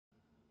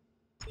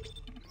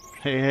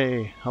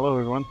Hey, hello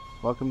everyone.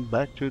 Welcome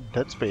back to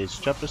Dead Space,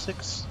 Chapter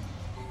 6.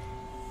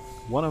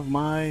 One of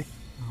my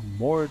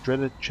more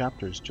dreaded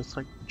chapters, just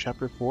like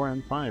Chapter 4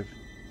 and 5.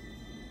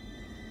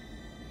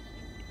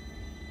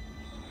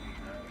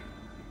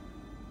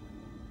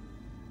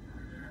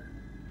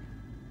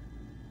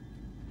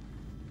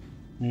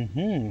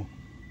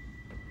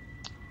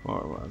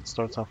 Well, it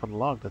starts off with a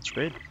log, that's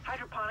great.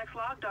 Hydroponics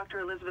log, Dr.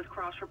 Elizabeth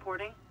Cross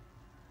reporting.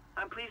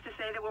 I'm pleased to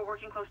say that we're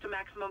working close to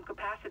maximum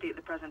capacity at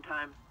the present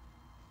time.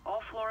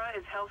 All flora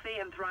is healthy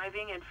and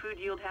thriving, and food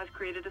yield has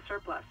created a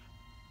surplus.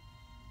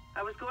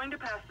 I was going to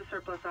pass the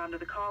surplus on to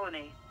the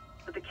colony,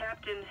 but the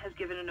captain has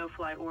given a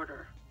no-fly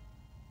order.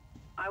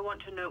 I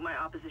want to note my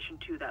opposition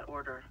to that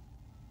order.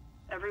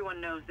 Everyone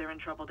knows they're in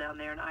trouble down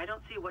there, and I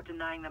don't see what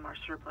denying them our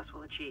surplus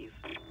will achieve.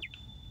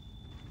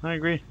 I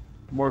agree.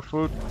 More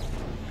food,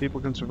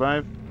 people can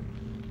survive.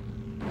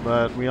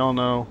 But we all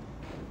know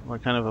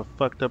what kind of a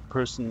fucked up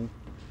person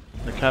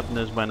the captain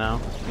is by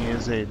now. He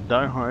is a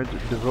die-hard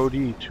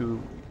devotee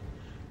to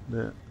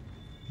the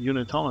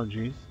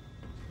unitologists,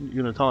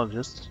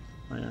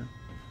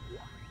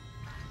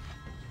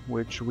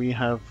 which we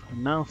have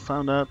now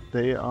found out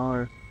they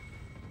are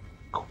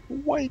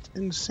quite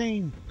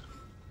insane.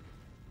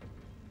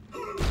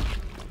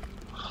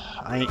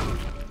 I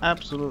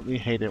absolutely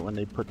hate it when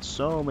they put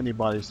so many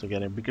bodies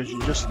together, because you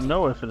just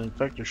know if an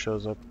infector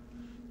shows up,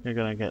 you're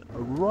gonna get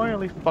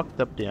royally fucked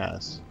up the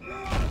ass.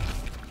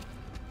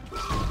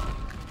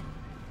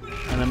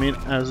 And I mean,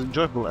 as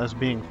enjoyable as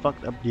being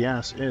fucked up the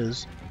ass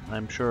is,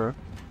 I'm sure,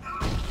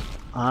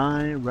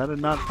 I'd rather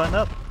not find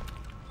out.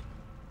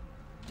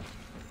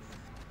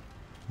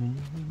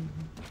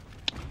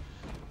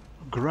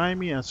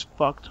 Grimy as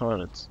fuck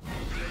toilets.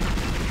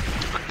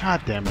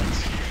 God damn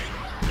it.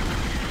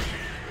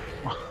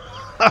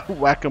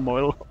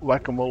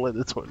 Whack-a-mole in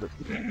the toilet.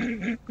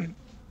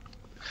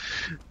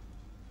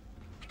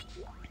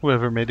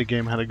 Whoever made the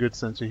game had a good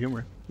sense of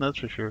humor, that's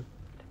for sure.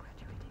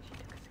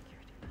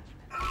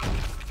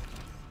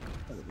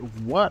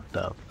 What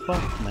the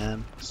fuck,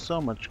 man? So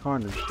much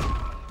carnage.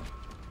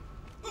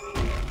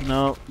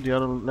 No, the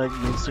other leg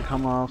needs to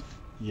come off.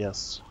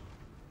 Yes.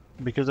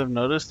 Because I've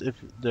noticed if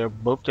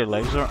both their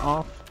legs are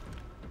off,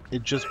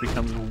 it just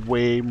becomes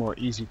way more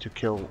easy to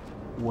kill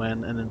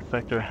when an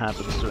infector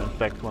happens to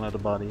infect one of the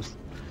bodies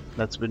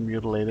that's been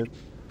mutilated.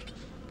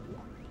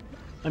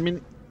 I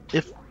mean,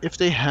 if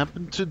they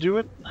happen to do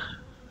it,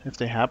 if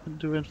they happen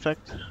to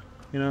infect,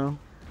 you know,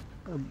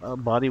 a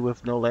body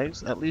with no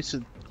legs, at least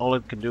all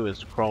it can do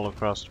is crawl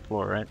across the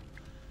floor, right?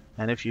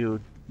 And if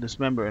you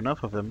dismember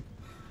enough of them,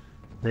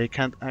 they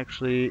can't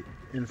actually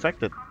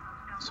infect it.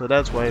 So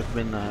that's why I've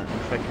been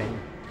infecting.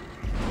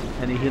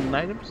 Any hidden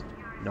items?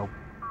 Nope.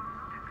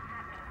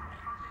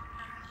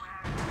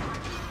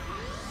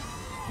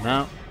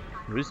 Now,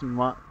 the reason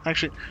why...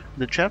 Actually,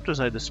 the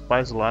chapters I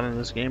despise a lot in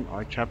this game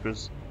are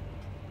chapters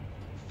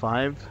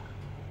 5,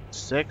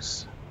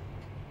 6,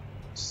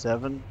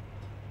 7,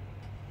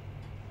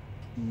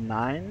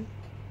 9,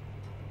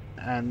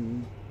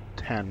 and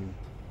 10.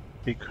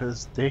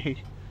 Because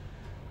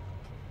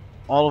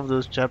all of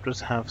those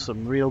chapters have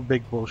some real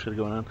big bullshit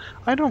going on.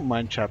 I don't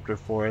mind chapter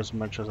 4 as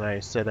much as I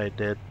said I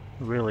did,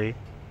 really.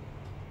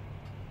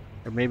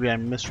 Or maybe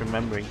I'm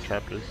misremembering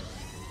chapters.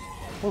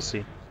 We'll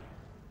see.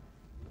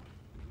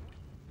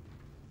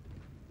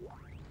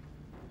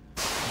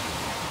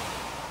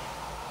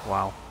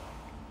 Wow.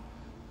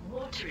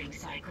 Watering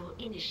cycle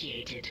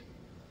initiated.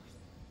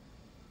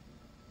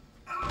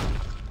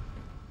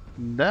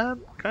 That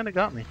kind of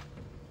got me.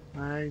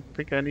 I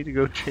think I need to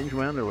go change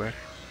my underwear.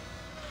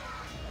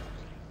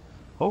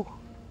 Oh,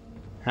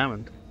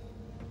 Hammond.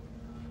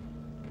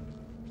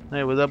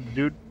 Hey, what's up,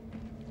 dude?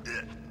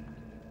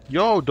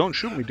 Yo, don't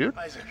shoot me, dude.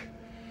 Isaac.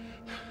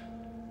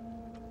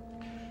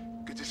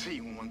 Good to see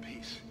you in one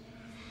piece.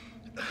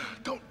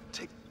 Don't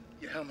take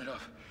your helmet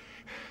off.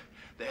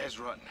 The air's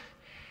rotten.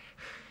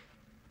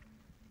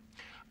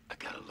 I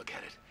gotta look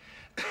at it.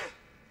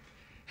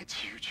 It's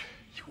huge.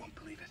 You won't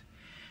believe it.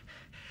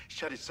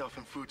 Shut itself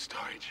in food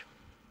storage.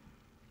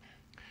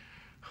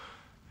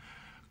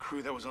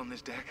 Crew that was on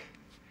this deck,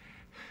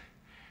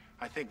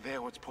 I think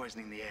they're what's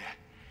poisoning the air.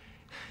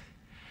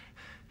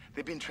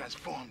 They've been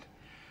transformed.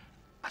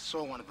 I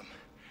saw one of them.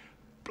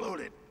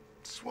 Bloated,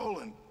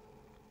 swollen.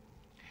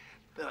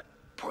 They're like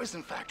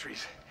poison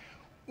factories.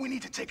 We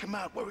need to take them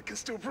out where we can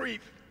still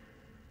breathe.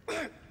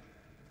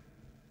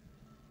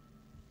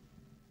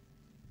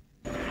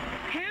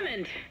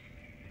 Hammond!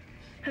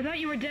 I thought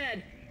you were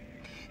dead.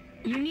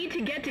 You need to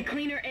get to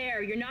cleaner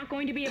air. You're not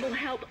going to be able to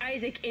help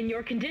Isaac in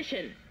your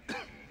condition.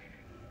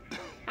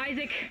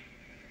 Isaac,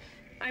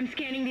 I'm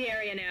scanning the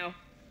area now.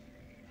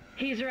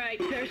 He's right,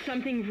 there's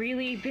something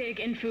really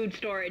big in food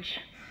storage.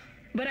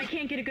 But I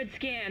can't get a good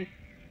scan.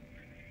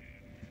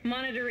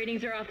 Monitor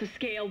readings are off the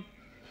scale.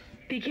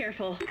 Be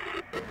careful.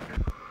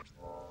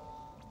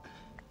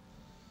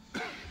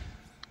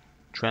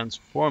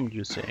 Transformed,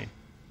 you say?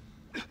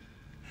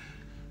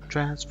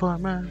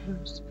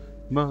 Transformers,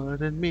 more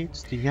than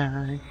meets the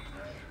eye.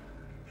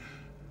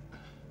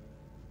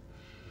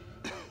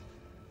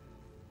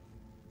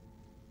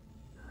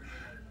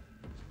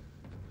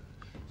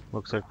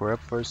 Looks like we're up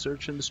for a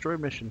search and destroy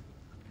mission.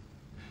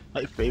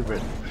 My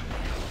favorite.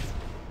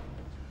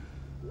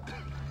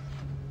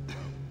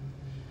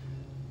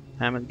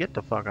 Hammond, get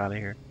the fuck out of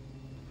here.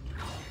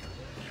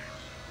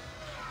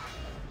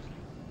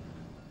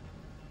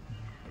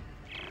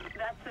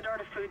 That's the door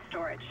to food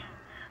storage.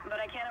 But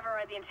I can't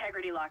override the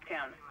integrity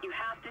lockdown. You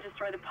have to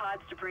destroy the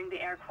pods to bring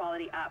the air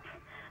quality up.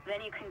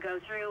 Then you can go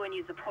through and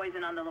use the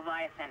poison on the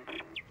Leviathan.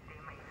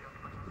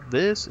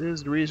 This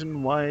is the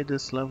reason why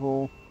this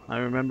level, I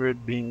remember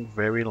it being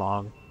very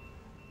long.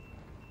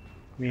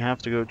 We have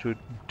to go to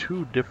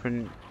 2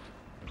 different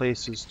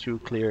places to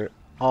clear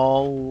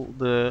all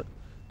the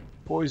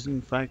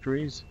poison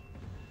factories.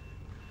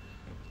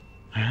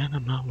 And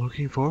I'm not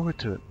looking forward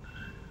to it.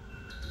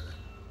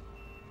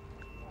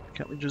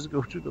 Can't we just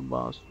go to the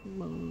boss?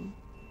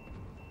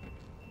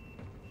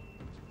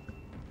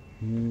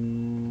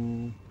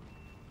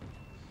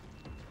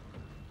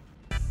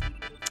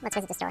 Let's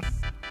visit the store.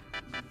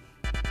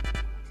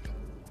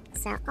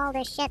 Sell all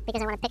this shit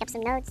because I want to pick up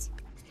some nodes.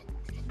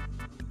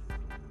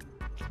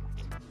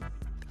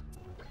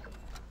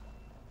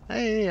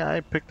 Hey,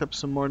 I picked up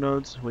some more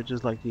nodes, which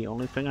is like the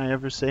only thing I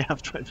ever say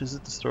after I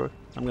visit the store.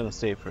 I'm gonna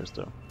save first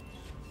though.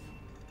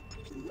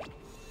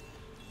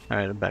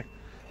 Alright, I'm back.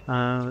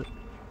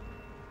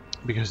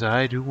 Because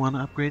I do want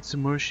to upgrade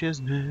some more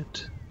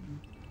shiznit.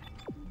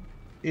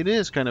 It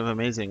is kind of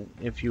amazing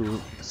if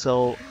you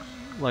sell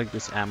like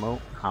this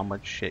ammo, how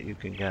much shit you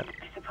can get.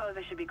 I suppose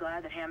I should be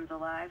glad that Ham's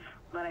alive,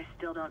 but I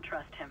still don't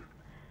trust him.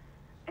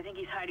 I think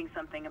he's hiding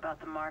something about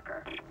the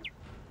marker.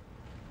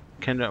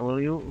 Kendra, will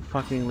you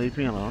fucking leave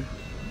me alone?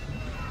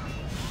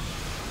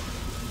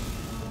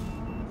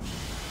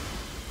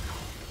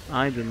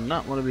 I do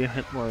not want to be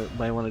hit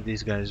by one of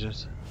these guys.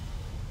 Is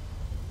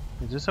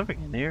there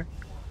something in here?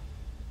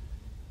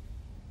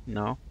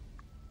 No.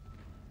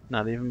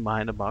 Not even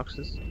behind the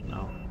boxes?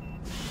 No.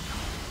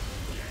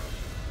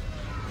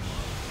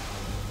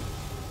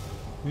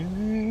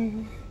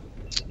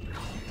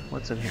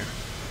 What's in here?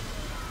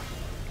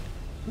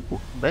 Ooh,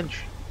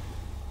 bench.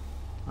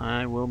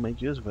 I will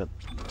make use of it.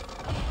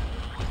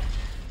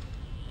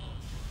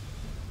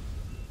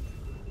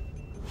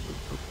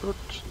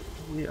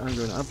 We are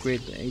going to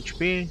upgrade the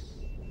HP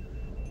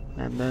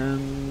and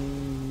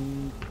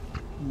then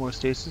more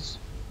stasis.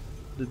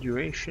 The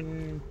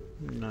duration,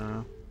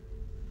 no.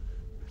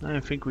 I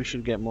think we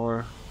should get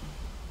more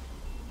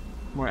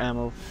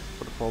ammo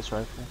for the pulse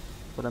rifle,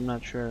 but I'm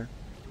not sure.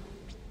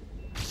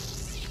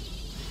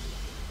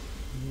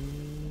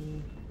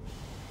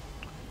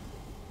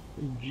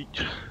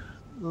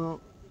 Well,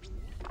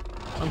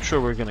 I'm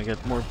sure we're gonna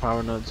get more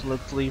power nodes.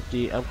 Let's leave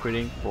the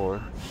upgrading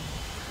for.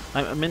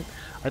 I mean,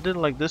 I did it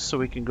like this so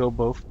we can go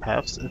both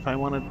paths. If I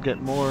want to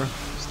get more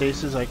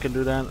stasis, I can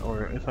do that,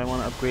 or if I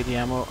want to upgrade the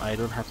ammo, I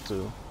don't have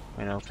to,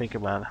 you know, think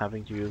about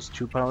having to use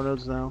 2 power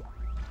nodes now.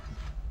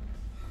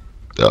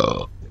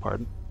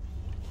 Pardon.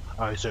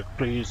 Isaac,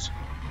 please.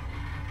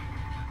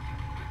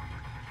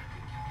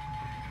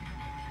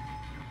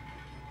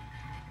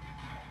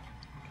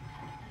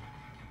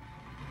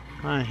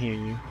 I hear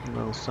you, you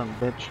little son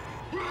of a bitch.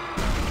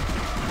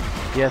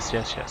 Yes,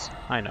 yes, yes.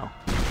 I know.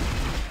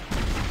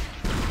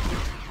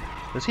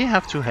 Does he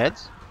have 2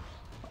 heads?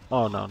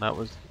 Oh no, that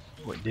was...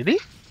 Wait, did he?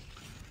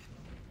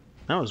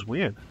 That was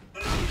weird.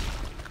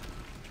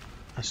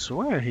 I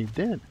swear he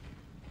did.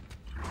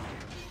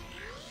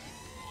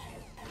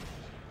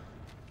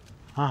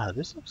 Ah,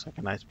 this looks like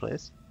a nice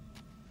place.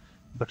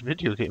 But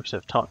video games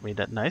have taught me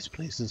that nice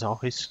places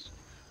always...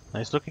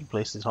 nice looking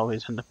places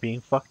always end up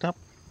being fucked up.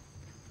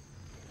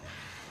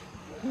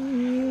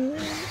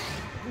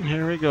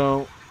 Here we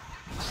go.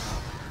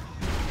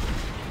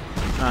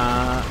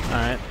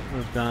 Alright,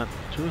 we've got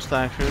 2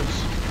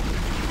 slashers,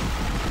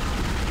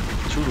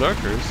 2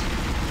 lurkers.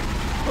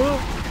 Oh,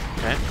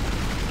 okay.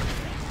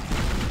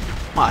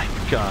 My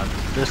god,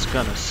 this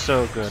gun is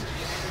so good.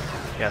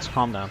 Yes,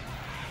 calm down.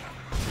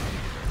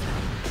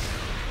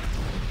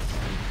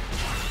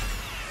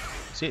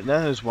 See,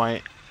 that is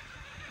why...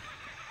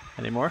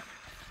 Anymore?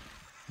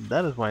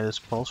 That is why this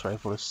pulse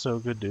rifle is so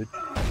good, dude.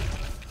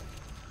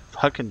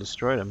 Fucking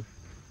destroyed him.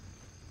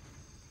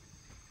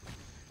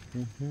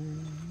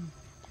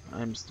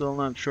 I'm still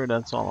not sure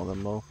that's all of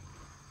them though.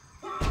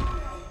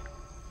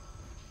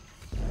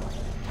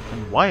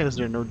 And why is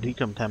there no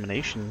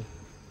decontamination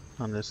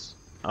on this?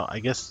 Oh, I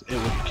guess it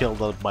would kill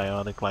the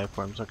biotic life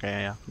forms. Okay,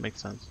 yeah,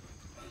 makes sense.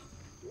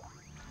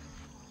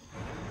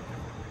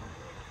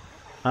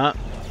 Huh?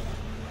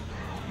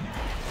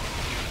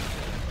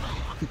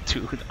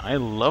 Dude, I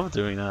love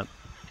doing that.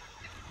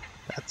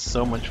 That's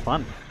so much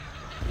fun.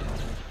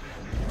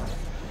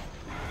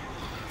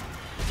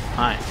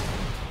 Hi.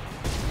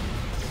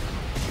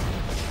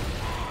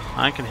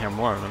 I can hear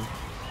more of them.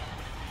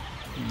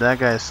 That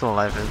guy is still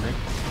alive, isn't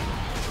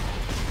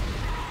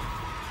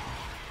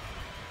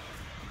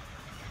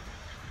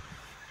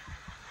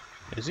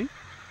he? Is he?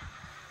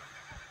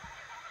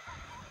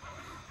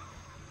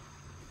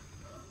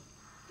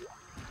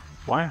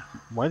 Why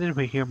did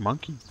we hear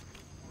monkeys?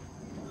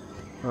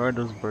 Or are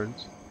those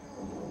birds?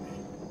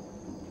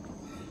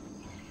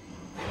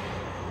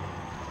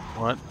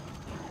 What?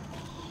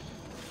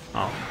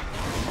 Oh.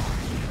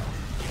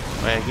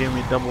 Wait, it gave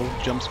me double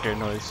jump scare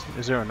noise.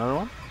 Is there another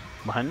one?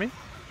 Behind me?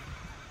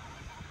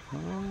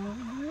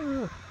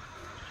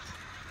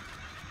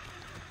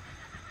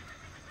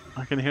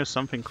 I can hear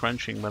something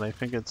crunching, but I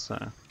think it's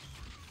the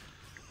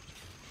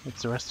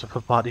rest of the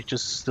body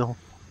just still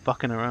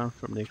fucking around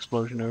from the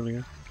explosion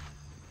earlier.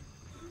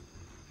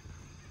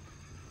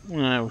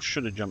 It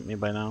should have jumped me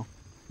by now,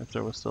 if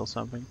there was still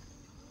something.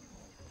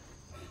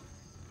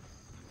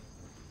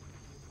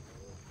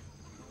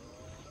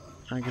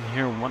 I can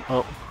hear one.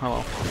 Oh,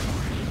 hello.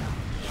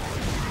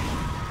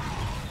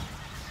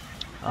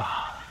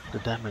 Ah, the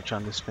damage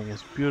on this thing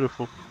is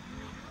beautiful.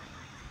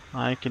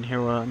 I can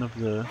hear one of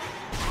the...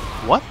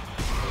 What?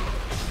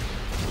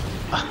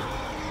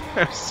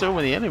 There's so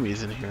many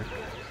enemies in here.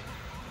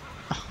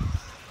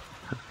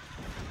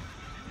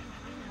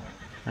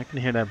 I can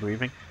hear that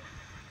breathing.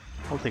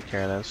 I'll take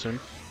care of that soon.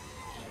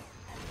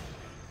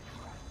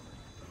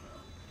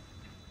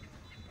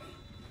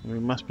 We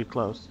must be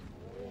close.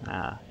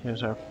 Ah,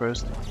 here's our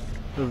first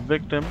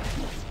victim.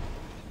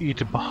 Eat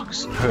a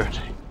box, hurt.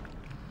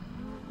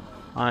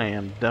 I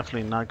am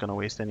definitely not gonna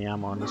waste any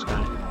ammo on this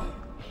guy.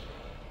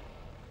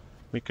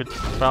 We could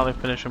probably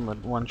finish him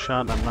with one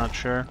shot, I'm not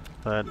sure,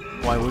 but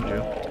why would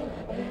you?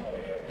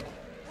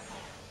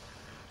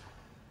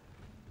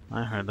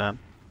 I heard that.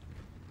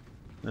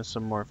 There's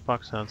some more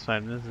fucks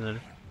outside, isn't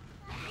it?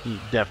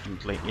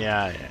 Definitely,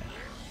 yeah.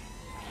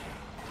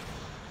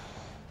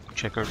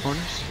 Check our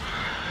corners.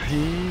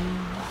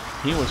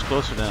 He was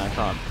closer than I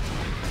thought.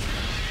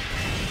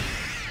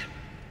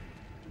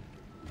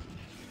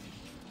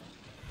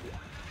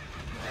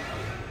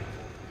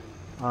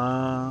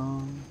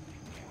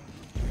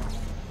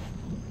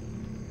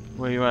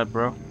 Where you at,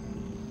 bro?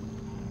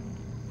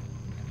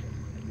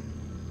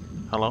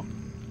 Hello?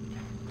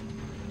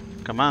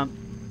 Come on.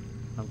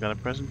 I've got a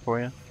present for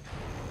you.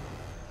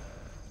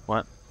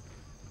 What?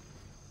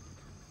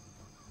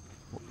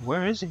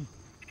 Where is he?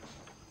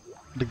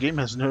 The game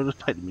has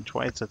notified me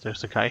twice that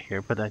there's a guy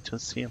here, but I don't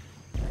see him.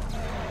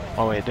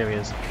 Oh wait, there he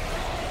is.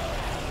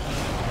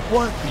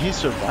 What? He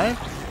survived?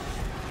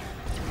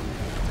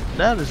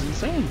 That is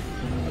insane.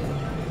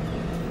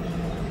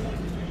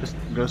 Just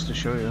goes to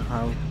show you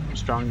how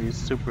strong these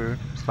super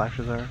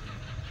slashers are.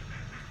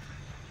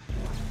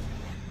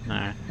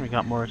 Alright, we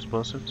got more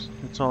explosives.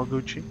 It's all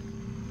Gucci.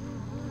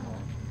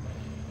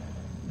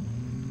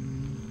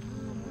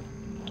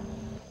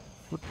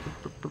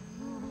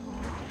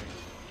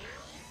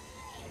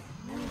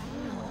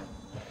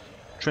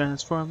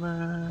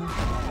 Transformer.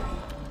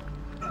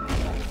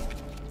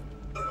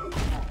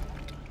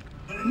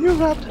 You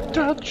got the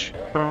touch.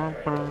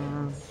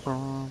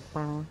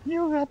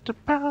 You got the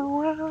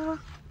power.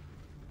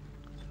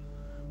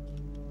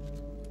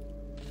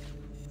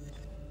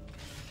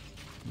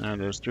 Now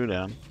there's 2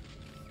 down.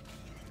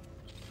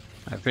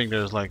 I think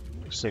there's like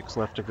 6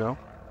 left to go.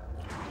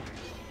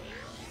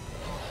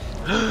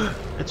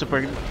 It's a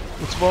break.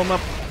 Let's blow him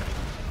up.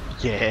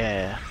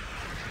 Yeah.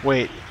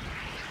 Wait.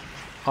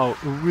 Oh,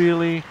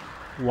 really?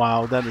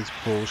 Wow, that is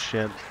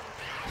bullshit.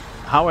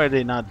 How are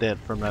they not dead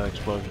from that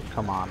explosion?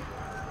 Come on.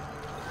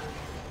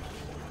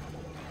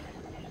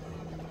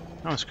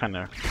 That was kind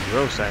of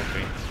gross,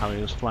 actually, how he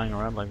was flying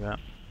around like that.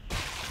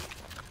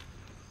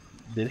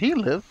 Did he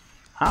live?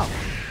 How?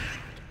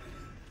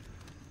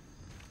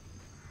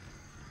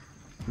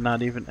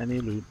 Not even any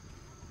loot.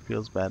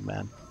 Feels bad,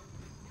 man.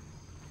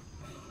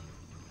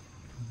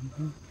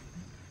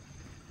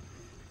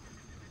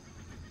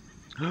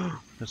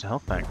 There's a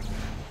health pack.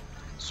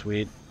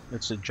 Sweet.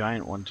 It's a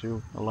giant one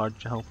too. A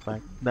large health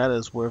pack. That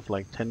is worth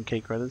like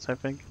 10k credits, I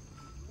think.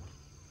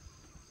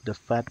 The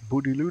fat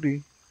booty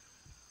looty.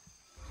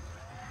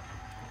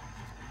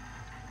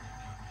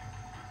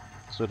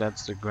 So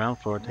that's the ground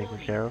floor taken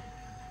care of.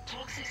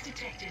 Toxics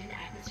detected in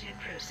atmosphere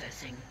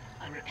processing.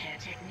 A repair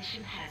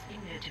technician has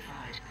been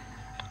notified.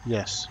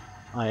 Yes,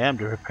 I am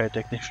the repair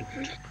technician.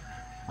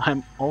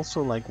 I'm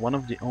also like one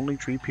of the only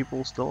 3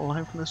 people still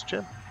alive in this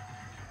jet.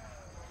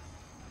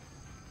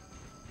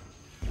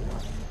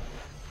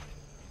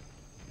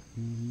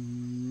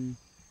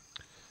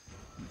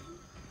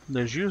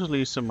 There's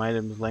usually some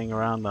items laying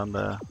around on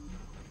the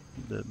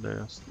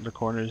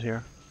corners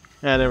here.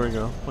 Yeah, there we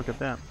go. Look at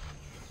that.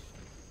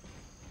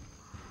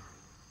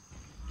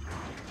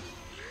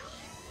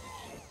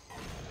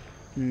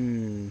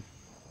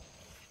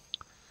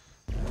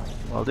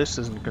 Well, this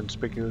isn't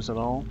conspicuous at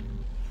all.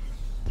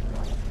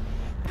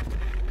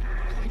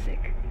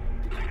 Isaac,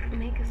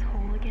 make us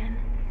whole again.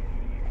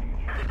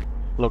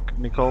 Look,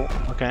 Nicole,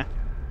 okay.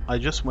 I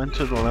just went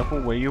to the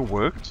level where you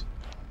worked,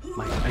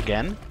 like,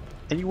 again,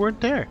 and you weren't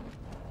there.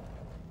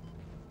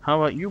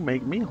 How about you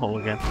make me whole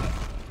again?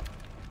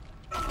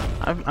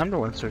 I'm the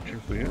one searching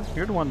for you.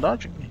 You're the one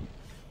dodging me.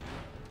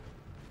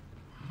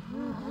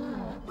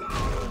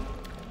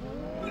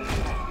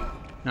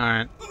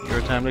 Alright,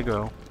 your time to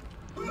go.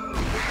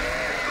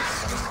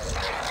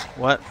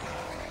 What?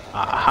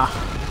 Aha!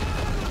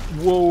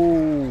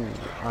 Whoa!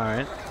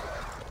 Alright.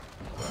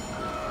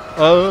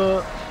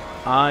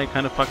 I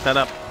kind of fucked that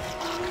up.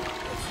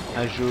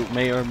 as you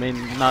may or may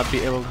not be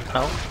able to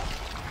tell.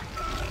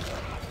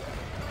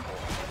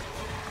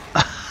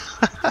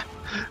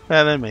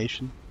 That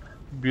animation.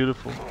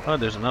 Beautiful. Oh,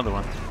 there's another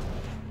one.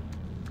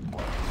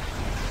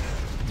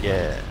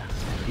 Yeah,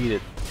 eat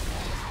it.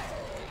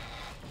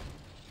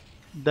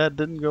 That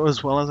didn't go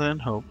as well as I had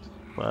hoped,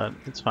 but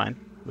it's fine.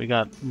 We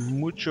got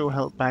mucho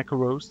health back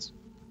roast.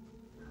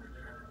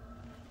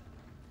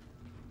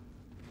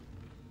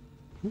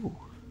 Ooh.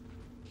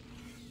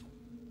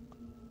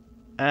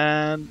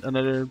 And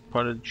another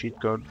part of the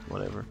cheat code,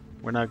 whatever.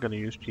 We're not gonna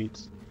use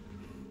cheats.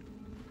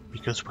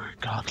 Because we're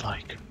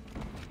godlike.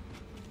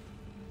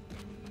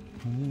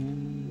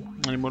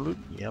 Any more loot?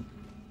 Yep.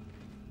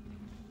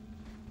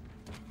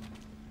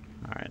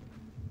 Alright.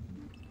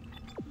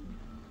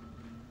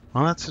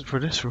 Well, that's it for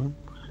this room.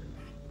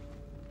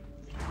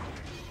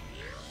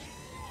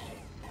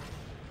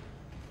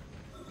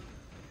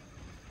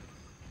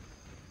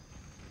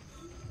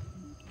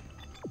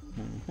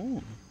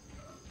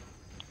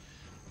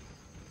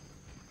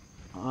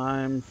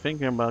 I'm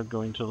thinking about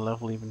going to the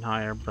level even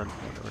higher, but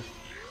whatever.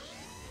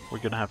 We're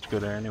gonna have to go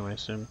there anyway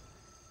soon.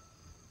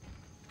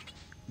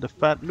 The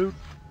fat loot.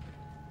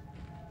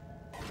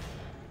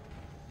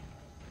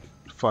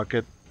 Fuck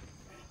it.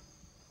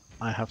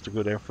 I have to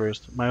go there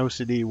first. My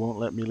OCD won't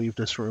let me leave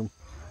this room.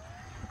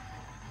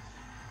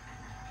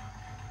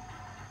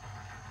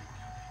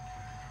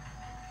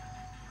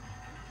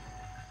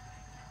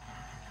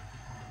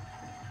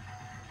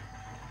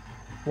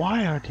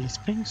 Why are these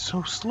things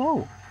so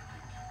slow?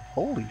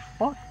 Holy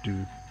fuck,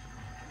 dude.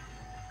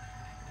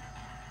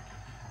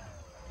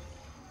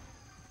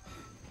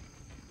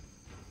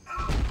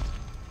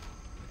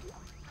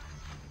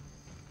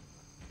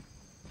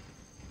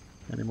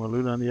 Any more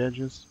loot on the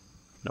edges?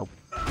 Nope.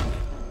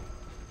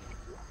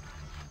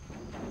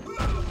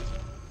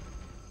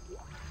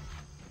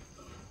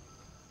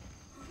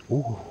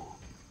 Ooh.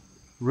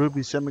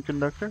 Ruby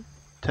semiconductor?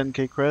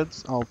 10k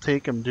creds? I'll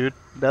take them, dude.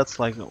 That's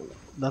like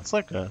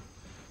a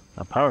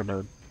power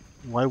node.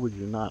 Why would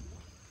you not?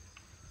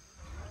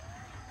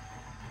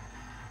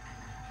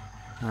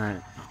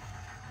 Alright.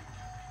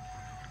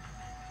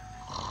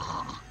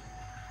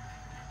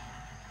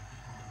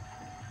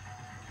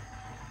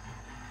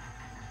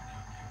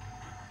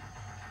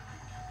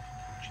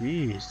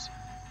 Jeez.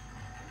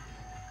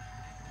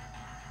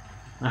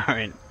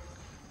 Alright.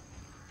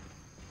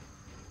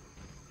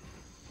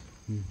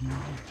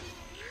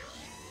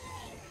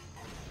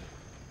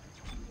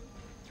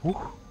 Woo.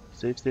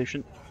 Save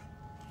station.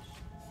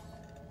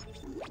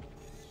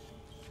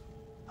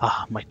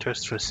 Ah, my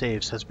thirst for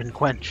saves has been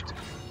quenched.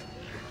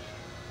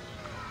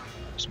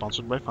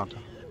 Sponsored by Fanta.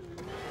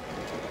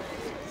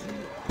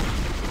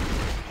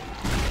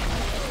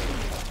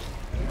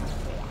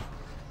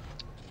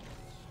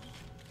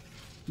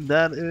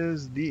 That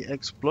is the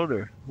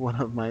Exploder, one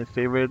of my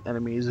favorite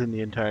enemies in the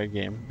entire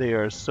game. They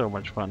are so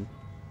much fun.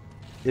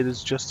 It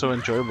is just so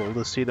enjoyable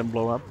to see them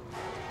blow up.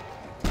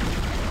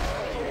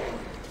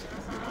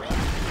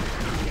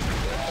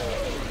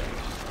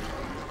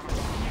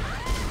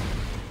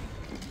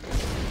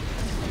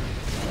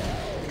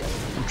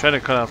 I'm trying to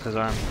cut off his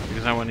arm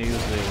because I want to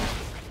use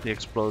the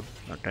explode.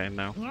 Okay,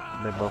 no.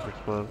 They both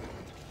explode.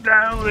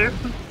 Down there.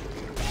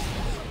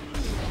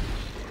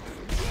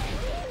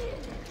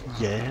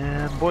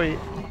 Yeah, boy.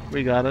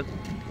 We got it.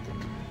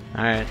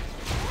 Alright.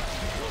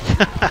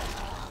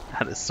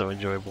 That is so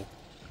enjoyable.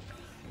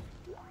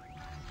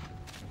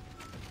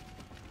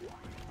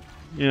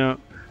 You know,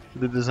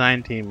 the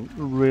design team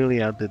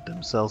really outdid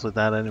themselves with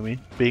that enemy.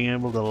 Being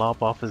able to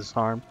lop off his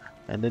arm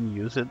and then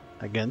use it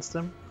against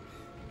him.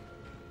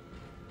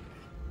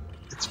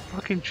 It's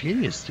fucking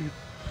genius, dude.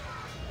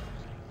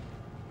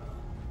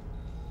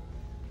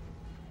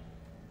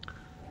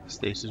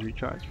 Stasis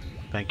recharge.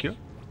 Thank you.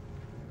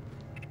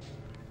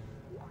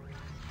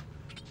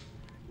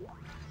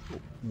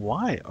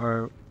 Why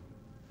are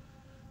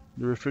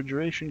the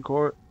refrigeration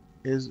core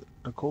is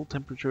a cold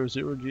temperature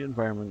 0G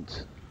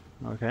environment?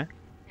 Okay.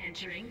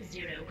 Entering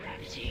zero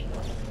gravity.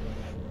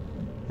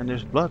 And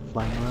there's blood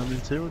flying around in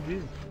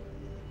 0G.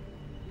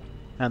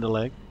 And a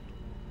leg.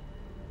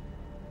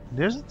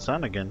 There's a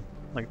sun again.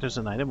 Like there's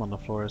an item on the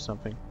floor or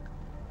something.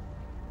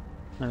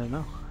 I don't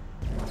know.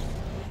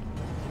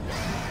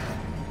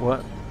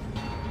 What?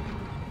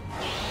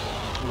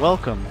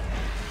 Welcome.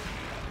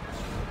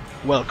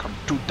 Welcome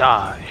to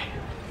die.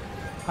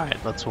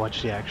 Alright, let's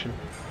watch the action.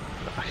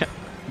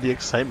 The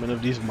excitement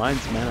of these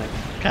mines, man, I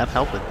can't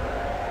help it.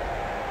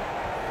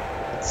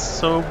 It's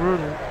so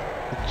brutal.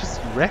 It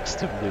just wrecks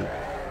him, dude.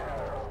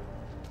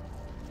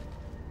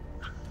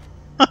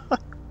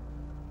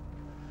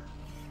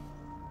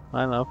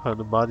 I love how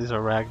the bodies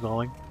are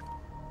ragdolling.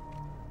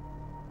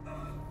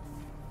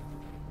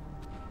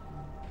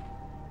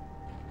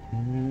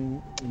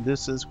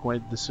 This is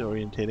quite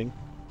disorientating.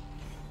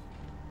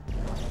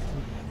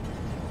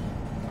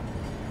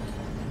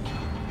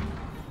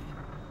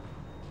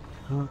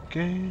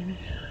 Okay,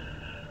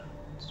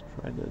 let's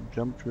try to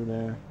jump through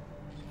there.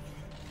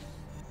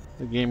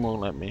 The game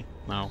won't let me.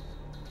 No.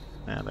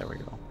 Yeah, there we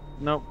go.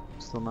 Nope,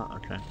 still not.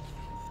 Okay.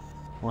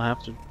 We'll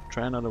have to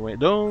Try another way.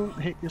 Don't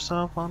hit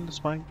yourself on the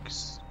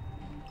spikes.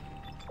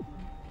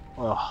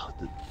 Oh,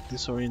 the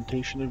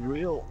disorientation is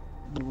real.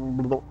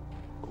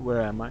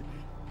 Where am I?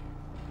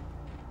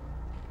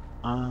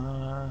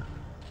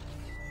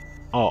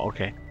 Oh,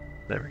 okay.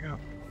 There we go.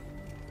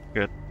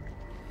 Good.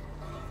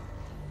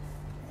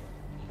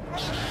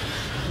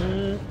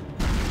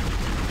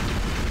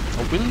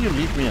 Oh, will you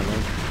leave me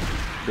alone,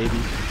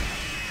 baby?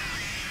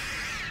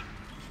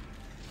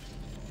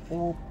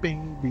 Oh,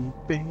 baby,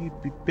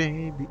 baby,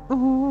 baby,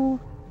 oh.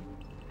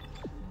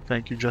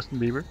 Thank you, Justin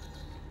Bieber.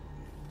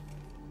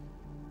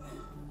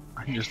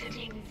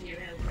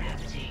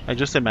 I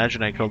just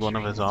imagine I killed one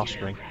of his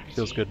offspring.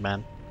 Feels good,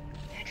 man.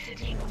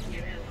 Exiting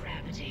zero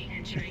gravity.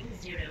 Entering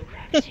zero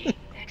gravity.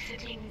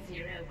 Exiting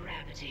zero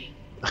gravity.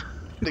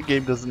 The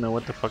game doesn't know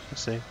what the fuck to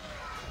say.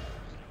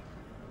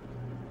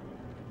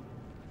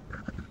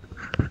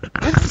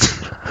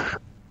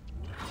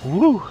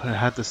 Woo! I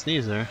had to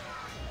sneeze there.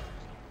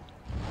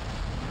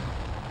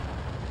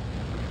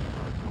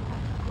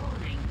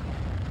 Warning.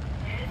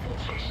 Air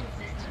filtration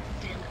system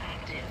still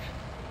active.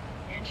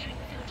 Entering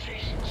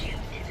filtration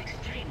tubes is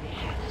extremely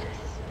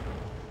hazardous.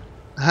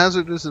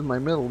 Hazardous is my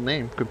middle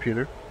name,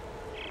 computer.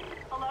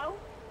 Hello?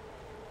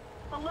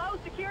 Hello,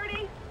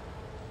 security?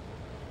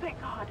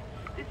 Thank God.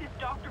 This is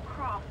Dr.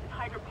 Cross in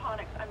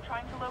hydroponics. I'm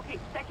trying to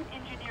locate second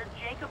engineer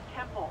Jacob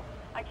Temple.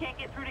 I can't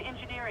get through to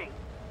engineering.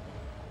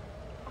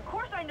 Of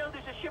course I know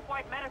there's a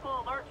shipwide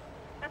medical alert.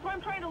 That's why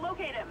I'm trying to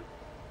locate him.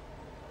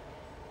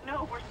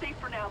 No, we're safe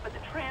for now, but the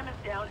tram is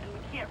down and we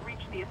can't reach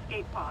the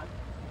escape pod.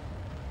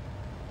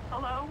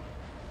 Hello?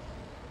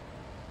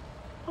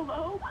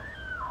 Hello?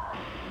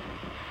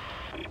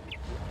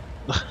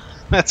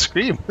 That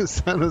scream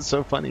sounded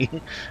so funny.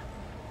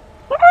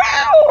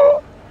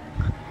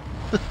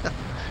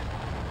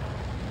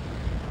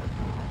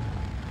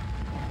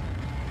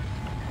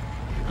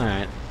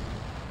 Alright.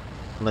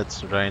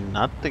 Let's try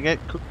not to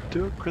get cooked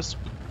to a crisp.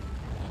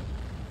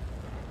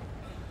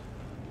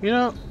 You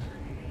know,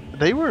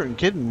 they weren't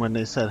kidding when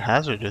they said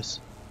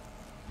hazardous.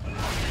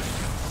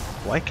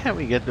 Why can't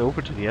we get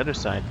over to the other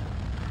side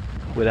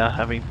without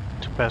having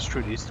to pass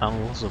through these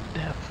tunnels of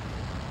death?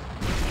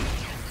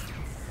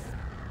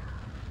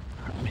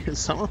 I mean,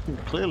 someone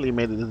clearly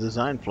made a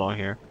design flaw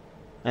here.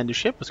 And the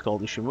ship is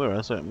called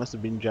Ishimura, so it must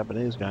have been a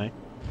Japanese guy.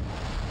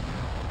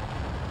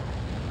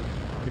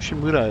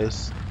 Ishimura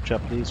is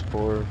Japanese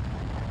for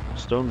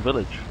Stone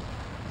Village.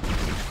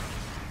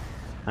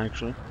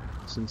 Actually,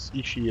 since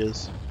Ishi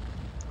is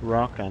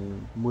rock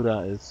and Mura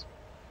is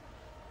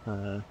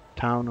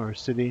town or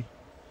city.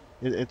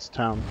 It's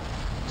town.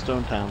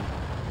 Stone Town.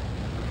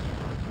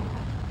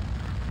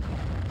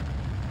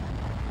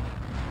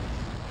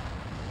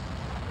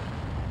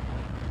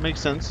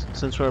 Makes sense,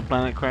 since we're a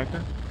planet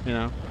cracker. You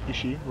know,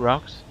 Ishi,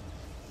 rocks.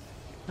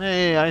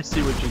 Hey, I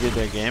see what you did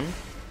there, game.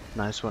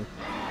 Nice one.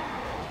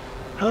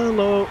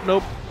 Hello,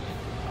 nope.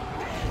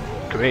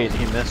 Great,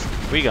 he missed.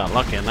 We got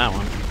lucky on that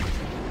one.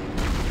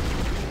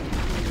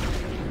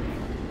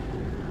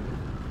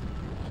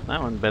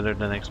 That one better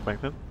than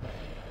expected.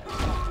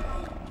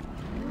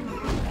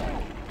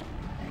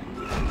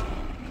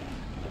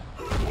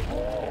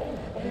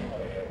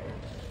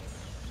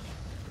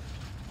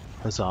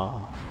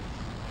 Huzzah.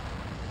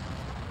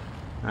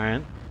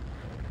 Alright.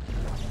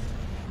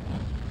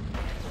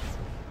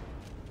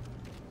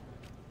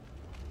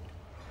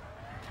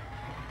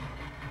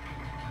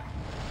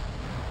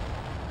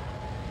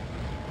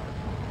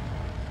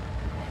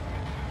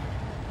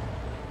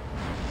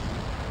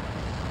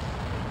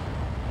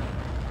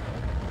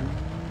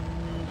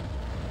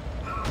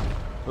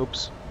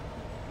 Oops.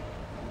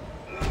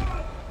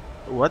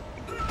 What?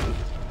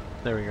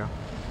 There we go.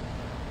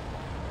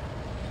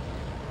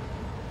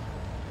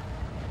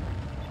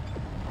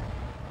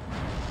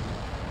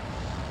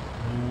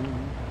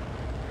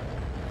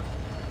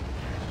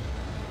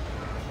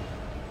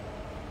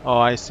 Oh,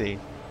 I see.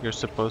 You're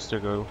supposed to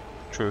go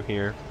through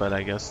here, but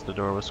I guess the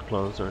door was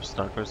closed or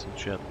stuck or some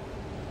shit.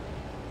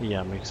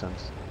 Yeah, makes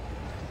sense.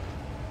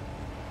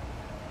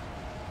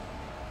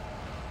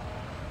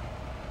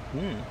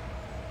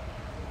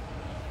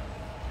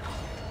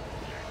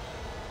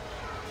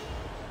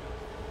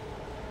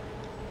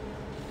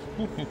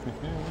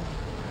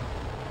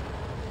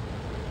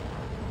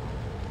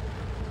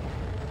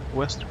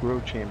 West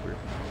Grow Chamber.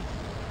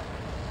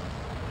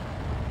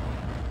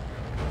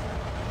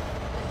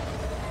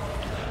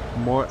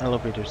 More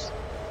elevators.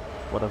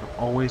 What I've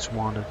always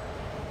wanted.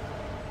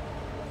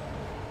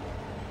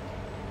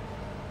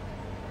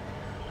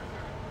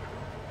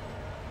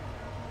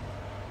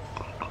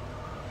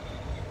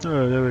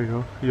 Oh, there we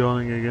go.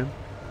 Yawning again.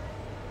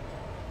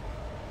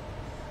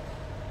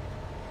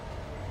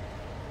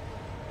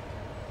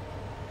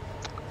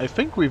 I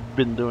think we've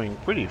been doing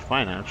pretty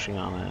fine actually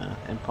on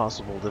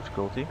impossible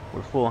difficulty.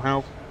 We're full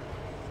health.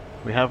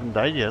 We haven't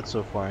died yet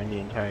so far in the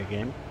entire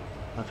game,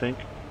 I think.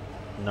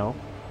 No.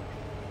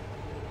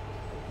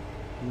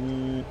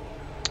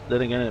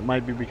 Then again, it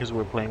might be because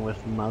we're playing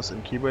with mouse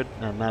and keyboard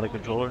and not a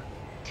controller.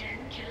 10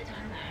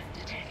 kiloton mass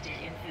detected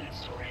in food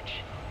storage.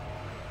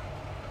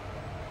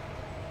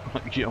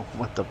 Yo,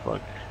 what the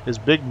fuck? Is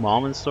Big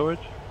Mom in storage?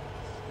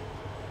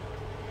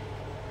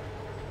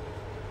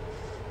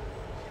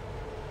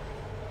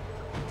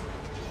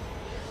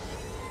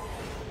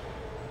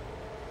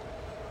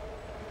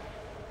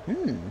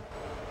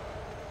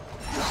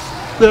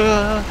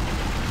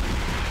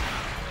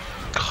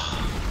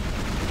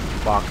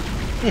 Fuck.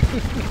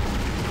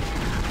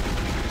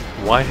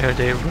 Why are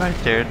they right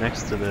there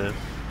next to the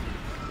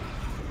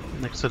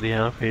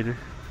elevator?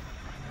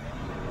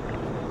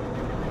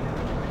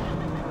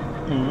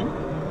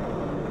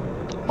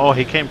 Oh,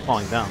 he came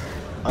falling down.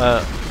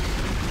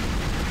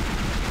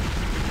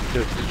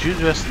 Dude, did you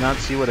just not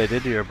see what I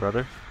did to your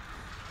brother?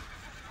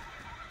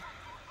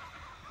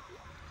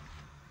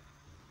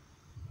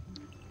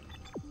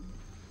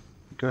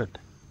 Good.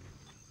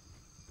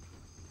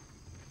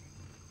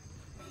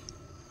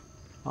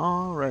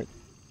 Alright.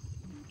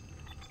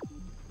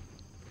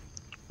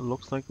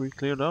 Looks like we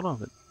cleared out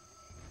of it.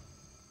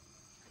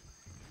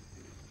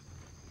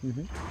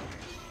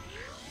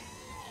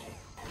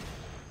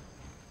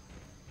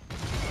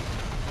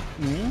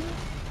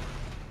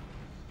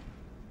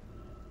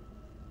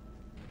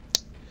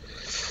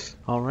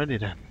 Alrighty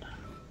then.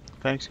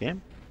 Thanks,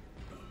 game.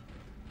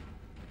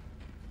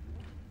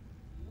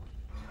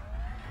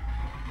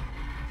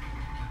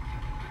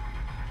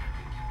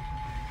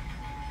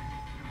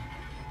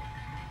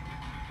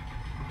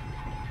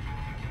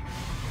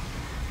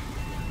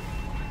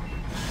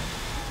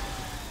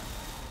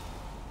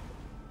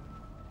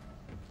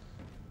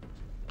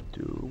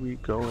 Do we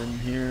go in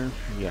here?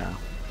 Yeah.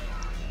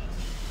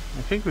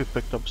 I think we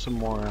picked up some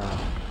more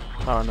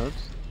power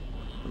nodes.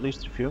 At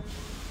least a few.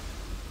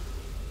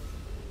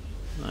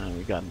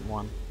 We got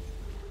one.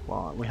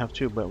 Well, we have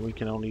two, but we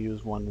can only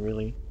use one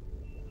really.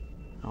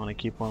 I want to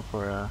keep one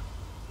for a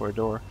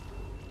door.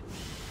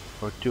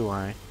 Or two,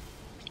 alright.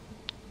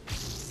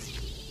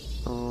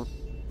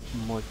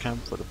 More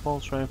camp for the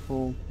pulse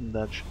rifle.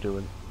 That should do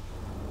it.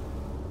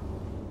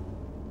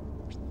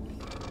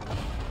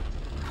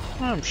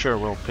 I'm sure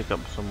we'll pick up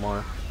some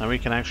more, and we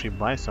can actually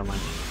buy some. I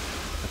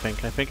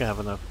think I have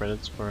enough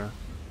credits for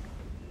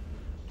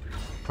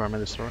a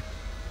mini store.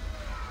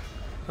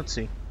 Let's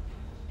see.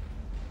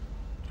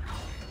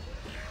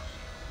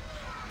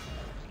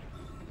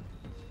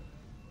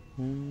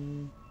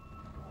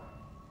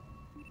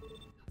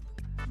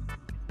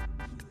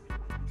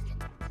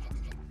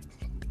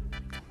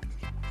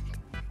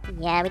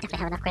 Yeah, we definitely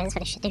have enough credits for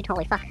this shit, dude.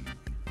 Holy fuck.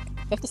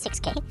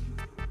 56k?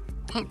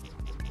 Damn.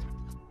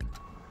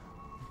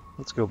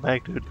 Let's go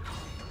back, dude.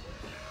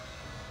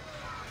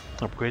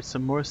 Upgrade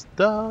some more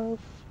stuff.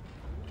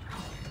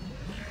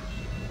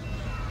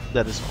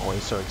 That is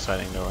always so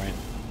exciting though, right?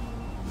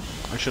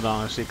 I should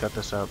honestly cut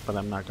this out, but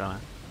I'm not gonna.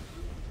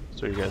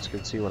 So you guys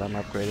can see what I'm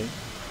upgrading.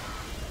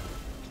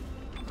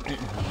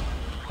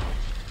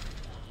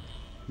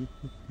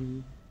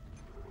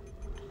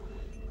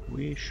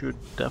 We should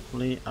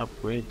definitely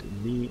upgrade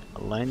the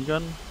line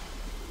gun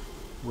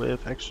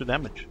with extra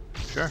damage.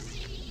 Sure.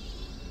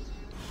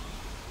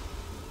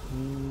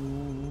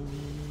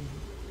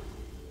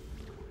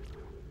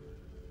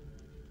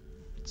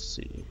 Let's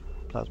see.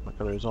 Plasma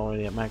cutter is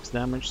already at max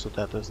damage, so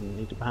that doesn't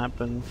need to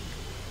happen.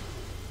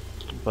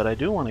 But I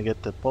do want to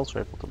get the pulse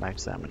rifle to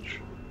max damage.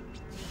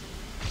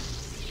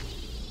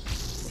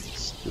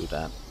 Let's do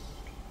that.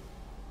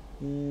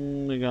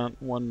 We got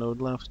one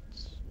node left.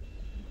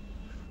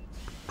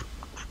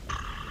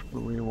 Do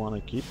we want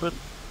to keep it?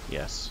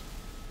 Yes.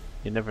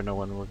 You never know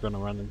when we're going to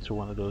run into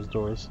one of those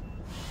doors.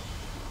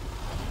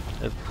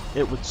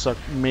 It would suck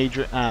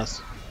major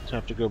ass to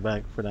have to go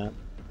back for that.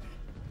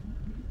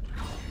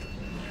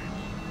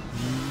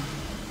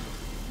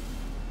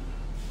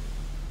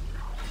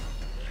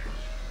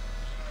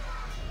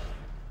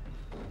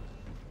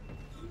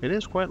 It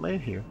is quite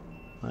late here.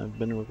 I've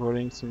been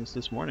recording since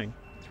this morning.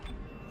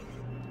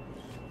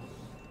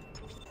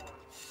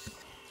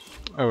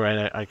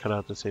 Alright, I cut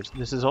out the saves.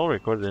 This is all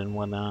recorded in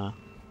one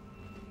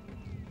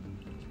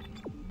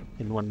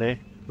day,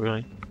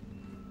 really.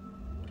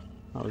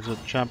 I was at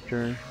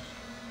chapter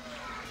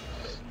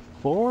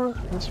 4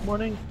 this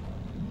morning.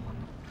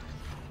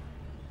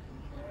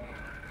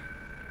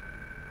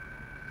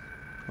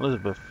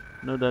 Elizabeth,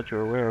 no doubt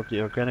you're aware of the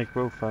organic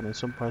growth found in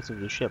some parts of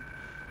the ship.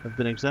 I've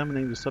been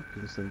examining the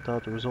substance and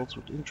thought the results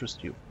would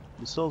interest you.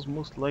 The cells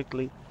most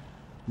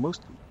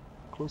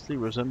closely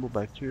resemble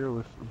bacteria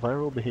with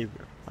viral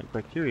behavior. Like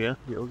bacteria,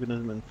 the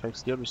organism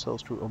infects the other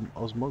cells through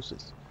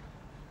osmosis,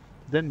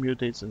 then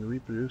mutates and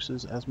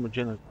reproduces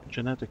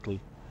genetically.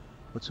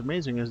 What's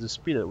amazing is the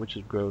speed at which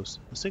it grows.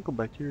 A single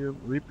bacteria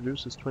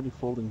reproduces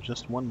 20-fold in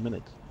just 1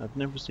 minute. I've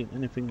never seen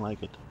anything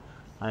like it.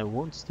 I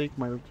won't stake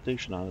my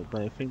reputation on it,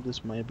 but I think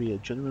this might be a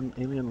genuine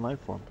alien life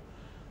form.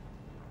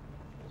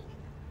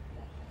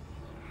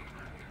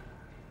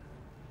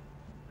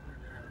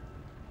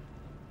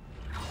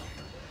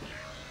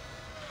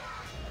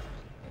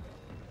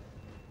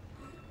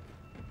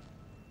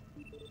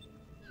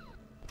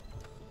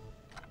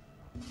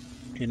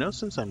 You know,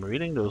 since I'm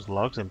reading those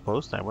logs in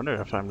post, I wonder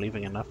if I'm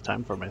leaving enough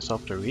time for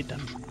myself to read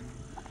them.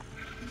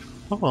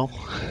 Oh well.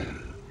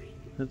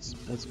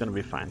 It's gonna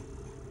be fine.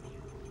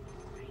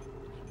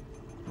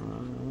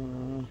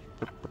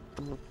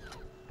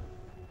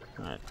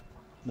 Alright,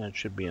 that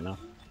should be enough.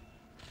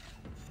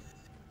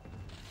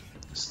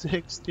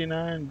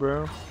 69,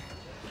 bro.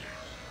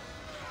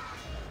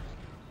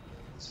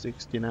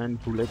 69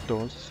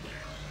 buletos.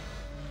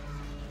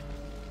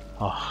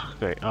 Oh,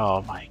 great.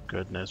 Oh my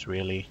goodness,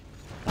 really?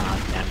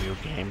 God damn you,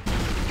 game.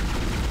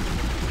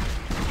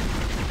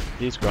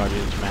 These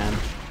guardians, man.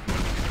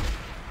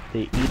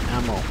 They eat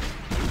ammo.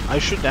 I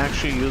should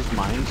actually use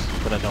mines,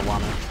 but I don't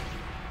want to.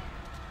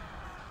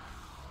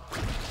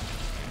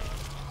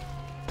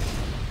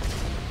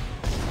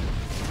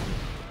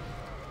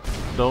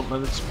 Don't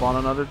let it spawn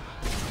another.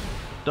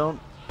 Don't.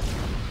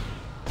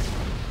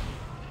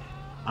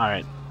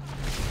 Alright.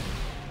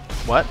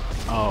 What?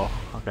 Oh,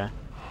 okay.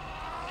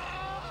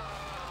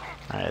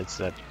 Alright, it's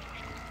dead.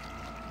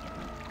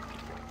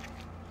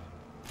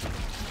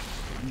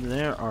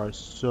 There are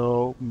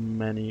so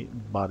many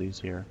bodies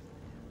here.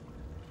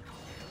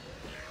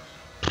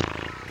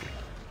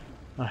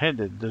 Oh, hey,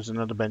 there's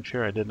another bench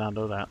here. I did not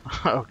know that.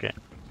 Okay.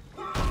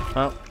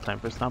 Well, time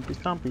for Stompy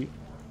Stompy.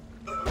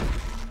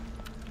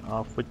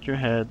 Off with your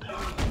head.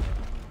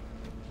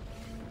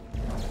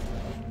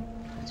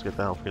 Let's get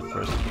the health kit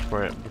first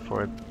before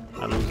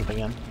I lose it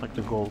again. Like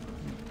the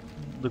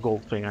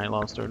gold thing I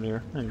lost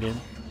earlier in game.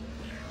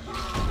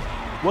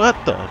 What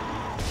the?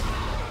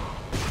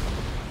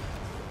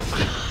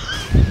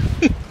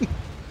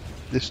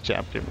 This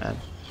chapter, man.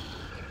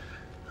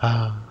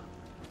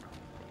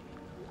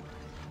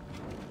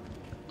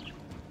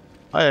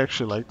 I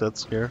actually like that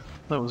scare.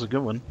 That was a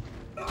good one.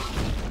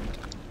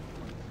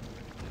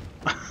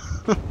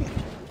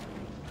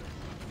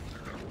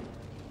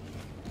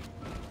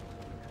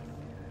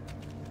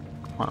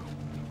 Huh.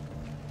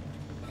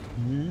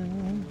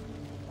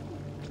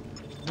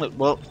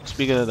 Well,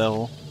 speaking of the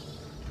devil,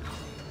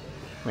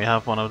 we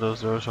have one of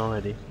those doors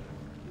already.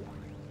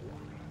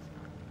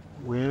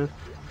 With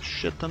a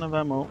shit ton of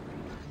ammo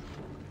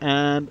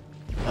and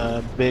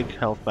a big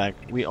health back.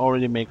 We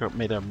already made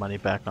our money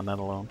back on that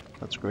alone.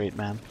 That's great,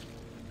 man.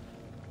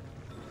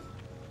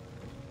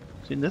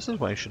 See, this is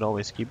why you should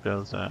always keep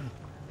those,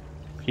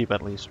 keep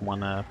at least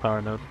one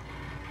power node.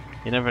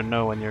 You never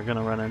know when you're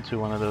gonna run into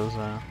one of those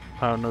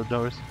power node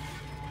doors.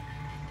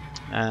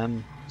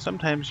 And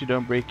sometimes you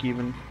don't break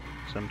even.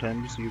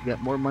 Sometimes you get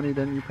more money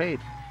than you paid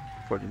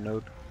for the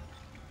node.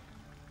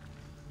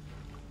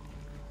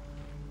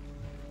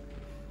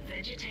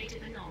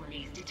 Vegetative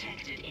anomalies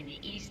detected in the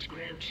East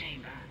Grove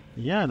chamber.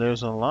 Yeah,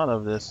 there's a lot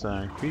of this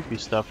creepy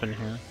stuff in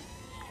here.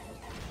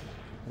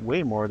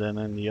 Way more than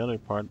in the other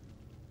part.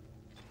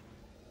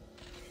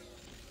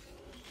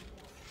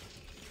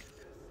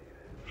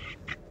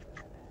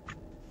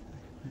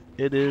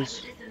 It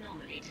is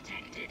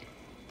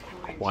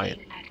quiet.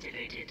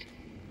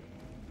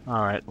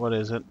 Alright, what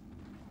is it?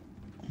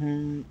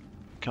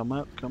 Come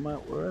out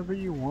wherever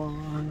you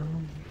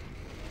want.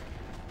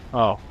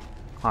 Oh,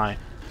 hi.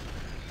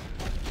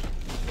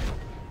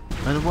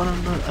 Another one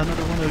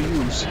to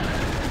use.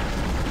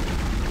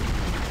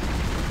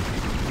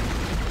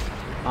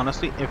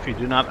 Honestly, if you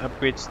do not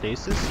upgrade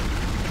stasis,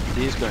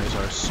 these guys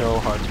are so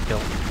hard to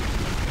kill.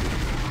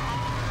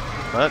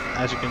 But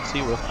as you can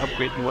see, with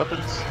upgraded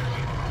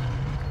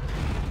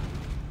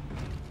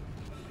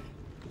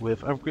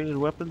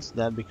weapons,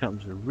 that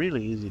becomes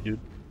really easy, dude.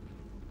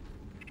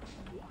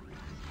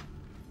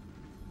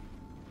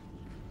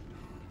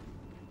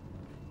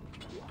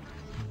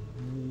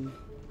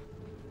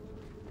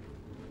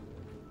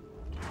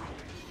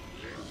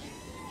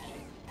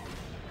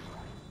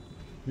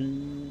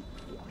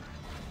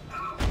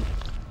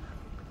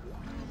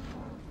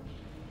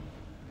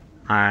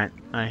 Alright,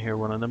 I hear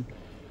one of them.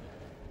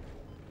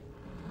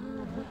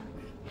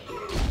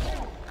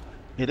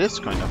 It is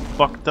kind of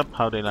fucked up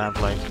how they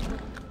have, like...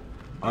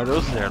 Are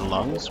those their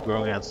lungs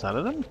growing outside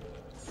of them?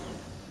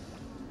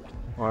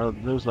 Or are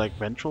those like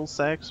ventral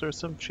sacs or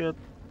some shit?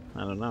 I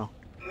don't know.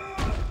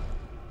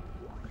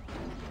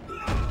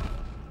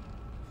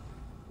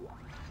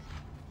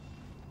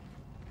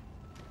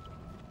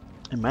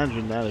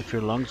 Imagine that if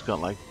your lungs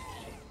got like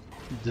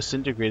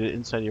disintegrated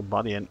inside your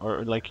body, and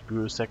or like you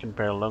grew a second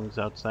pair of lungs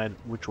outside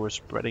which were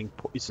spreading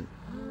poison.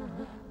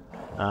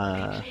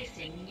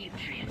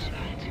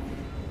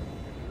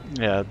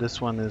 Yeah, this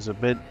one is a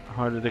bit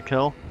harder to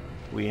kill.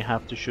 We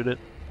have to shoot it.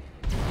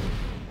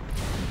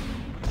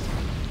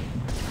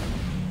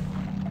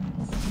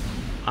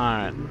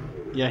 Alright.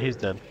 Yeah, he's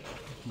dead.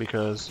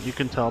 Because you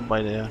can tell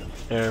by the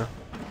air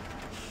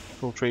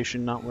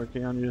filtration not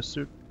working on your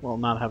suit. Well,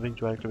 not having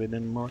to activate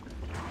anymore.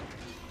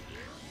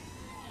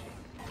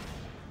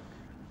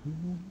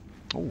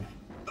 Oh.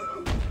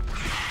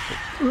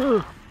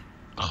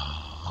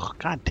 Oh,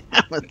 God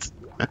damn it.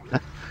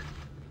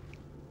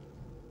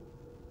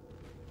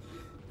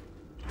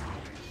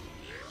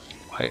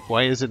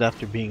 Why is it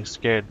after being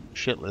scared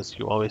shitless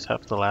you always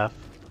have to laugh?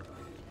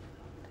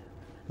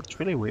 It's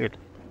really weird.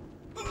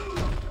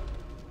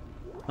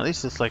 At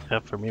least it's like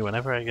that for me.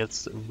 Whenever I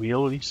get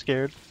really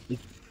scared,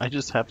 I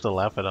just have to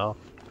laugh it off.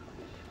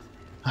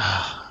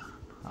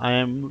 I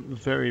am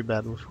very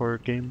bad with horror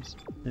games,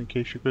 in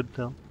case you couldn't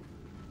tell.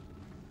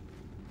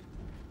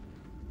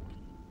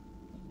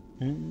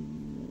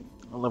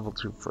 Level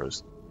 2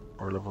 first,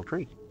 or level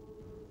 3.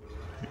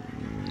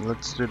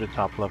 Let's do the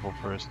top level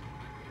first,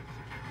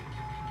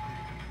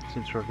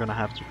 since we're gonna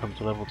have to come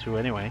to level 2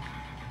 anyway.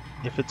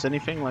 If it's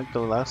anything like the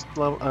last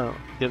level,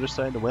 the other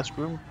side, the west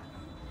room.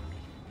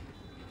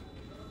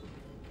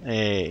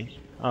 Hey,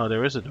 oh,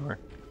 there is a door.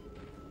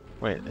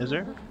 Wait, is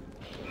there?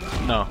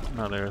 No,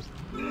 there isn't.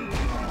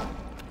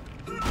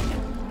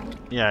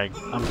 Yeah,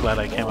 I'm glad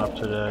I came up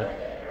to the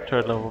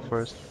 3rd level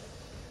first.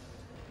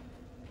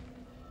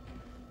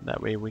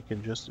 That way we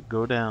can just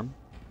go down,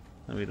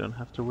 and we don't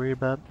have to worry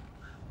about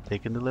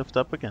taking the lift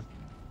up again.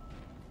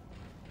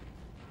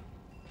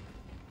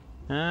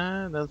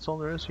 And that's all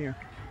there is here.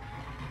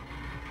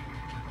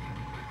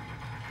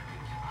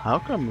 How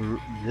come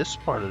this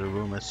part of the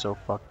room is so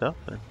fucked up?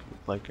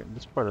 Like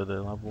this part of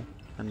the level,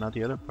 and not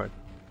the other part?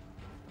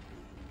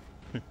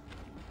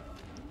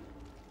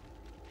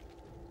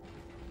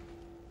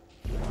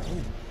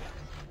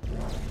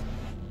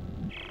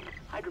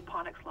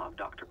 Hydroponics log,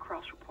 Dr.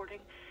 Cross reporting.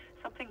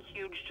 Something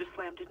huge just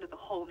slammed into the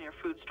hull near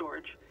food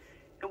storage.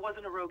 It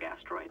wasn't a rogue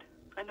asteroid.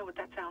 I know what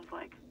that sounds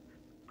like.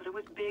 But it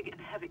was big and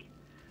heavy.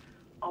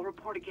 I'll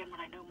report again when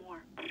I know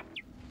more.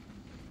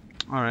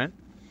 Alright.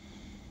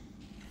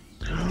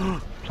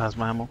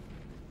 Plasma ammo.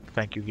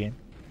 Thank you, game.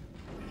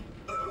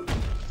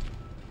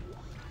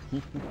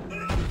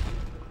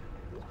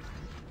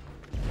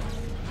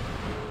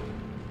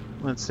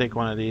 Let's take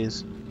one of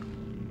these.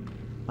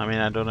 I mean,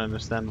 I don't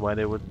understand why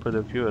they would put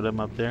a few of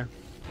them up there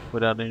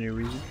without any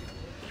reason.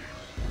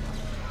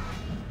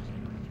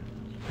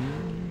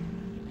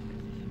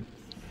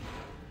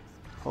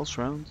 Pulse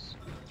rounds.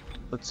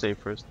 Let's save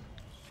first.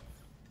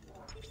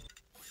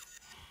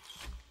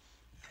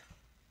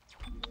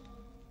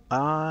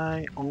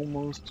 I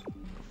almost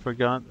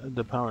forgot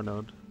the power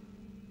node.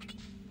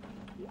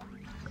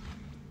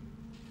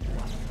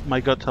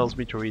 My gut tells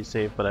me to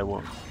resave, but I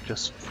won't,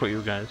 just for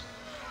you guys.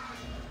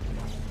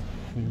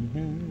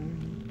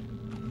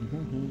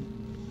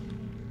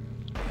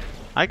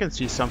 I can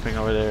see something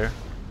over there.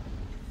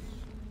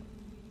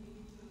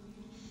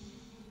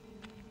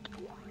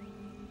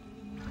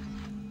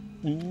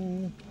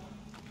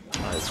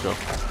 Let's go.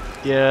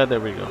 Yeah, there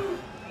we go.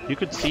 You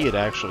could see it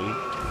actually.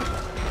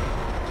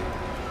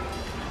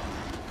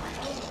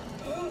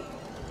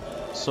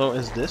 So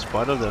is this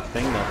part of the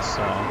thing that's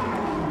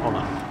hold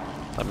on.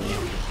 Let me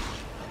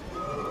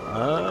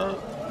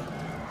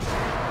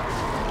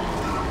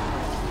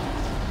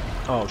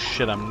oh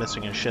shit, I'm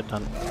missing a shit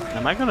ton.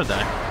 Am I gonna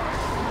die?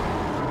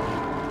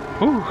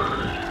 Whew.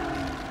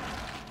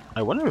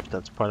 I wonder if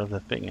that's part of the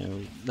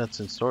thing that's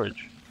in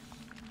storage.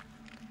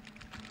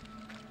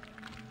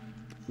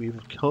 We've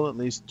killed at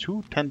least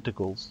 2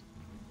 tentacles.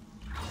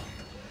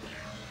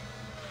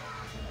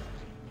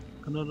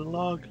 Another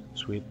log.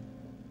 Sweet.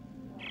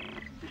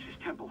 This is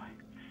Temple,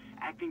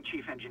 acting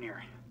chief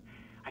engineer.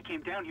 I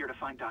came down here to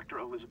find Dr.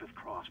 Elizabeth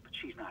Cross, but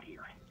she's not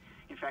here.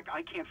 In fact,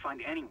 I can't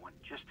find anyone.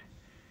 Just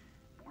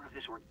more of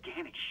this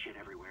organic shit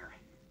everywhere.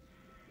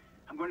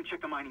 I'm going to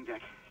check the mining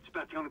deck. It's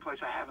about the only place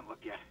I haven't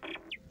looked yet.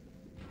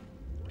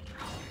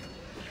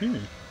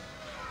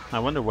 I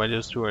wonder why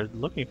those two are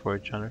looking for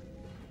each other.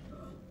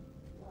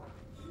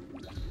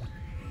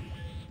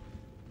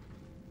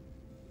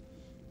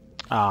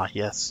 Ah,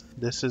 yes.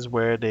 This is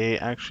where they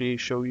actually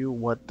show you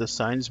what the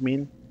signs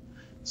mean.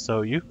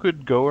 So you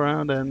could go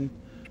around and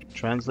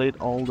translate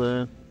all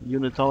the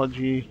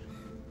unitology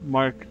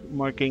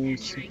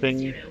markings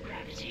thing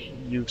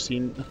you've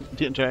seen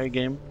the entire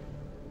game.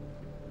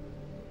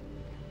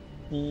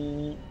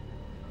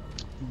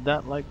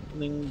 That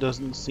lightning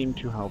doesn't seem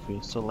too healthy,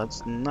 so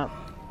let's not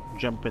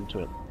jump into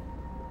it.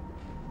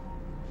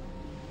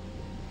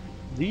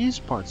 These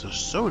parts are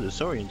so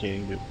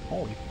disorientating, dude.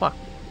 Holy fuck.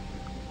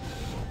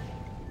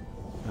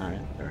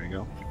 Alright, there we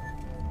go.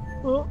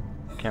 Oh,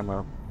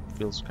 camera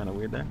feels kind of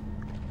weird there.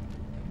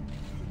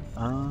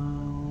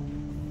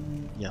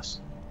 Yes.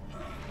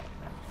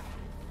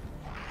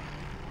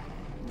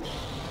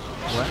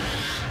 What?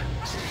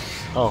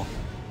 Oh.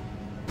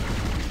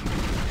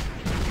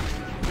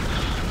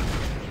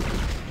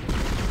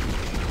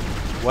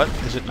 What?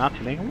 Is it not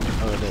hitting him?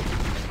 Oh, it is.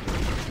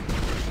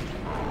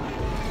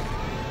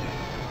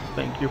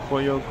 Thank you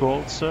for your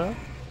gold, sir.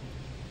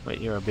 Wait,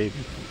 you're a baby.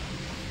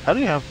 How do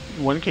you have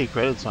 1k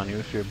credits on you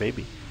if you're a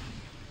baby?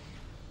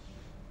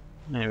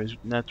 Anyways,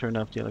 that turned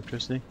off the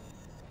electricity.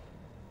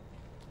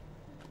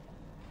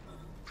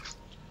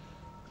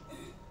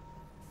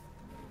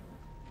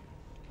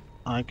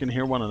 I can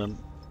hear one of them.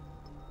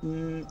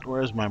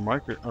 Where's my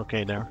marker?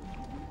 Okay, there.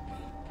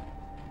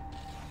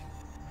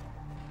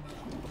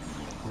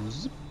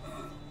 Zip.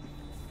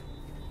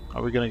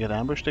 Are we gonna get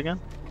ambushed again?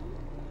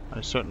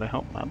 I certainly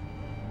hope not.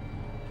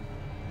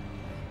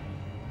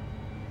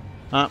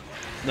 Ah,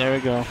 there we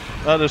go.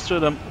 Oh, there's 2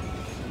 of them.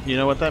 You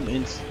know what that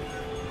means.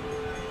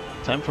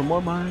 Time for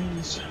more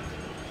mines.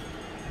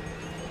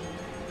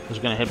 Who's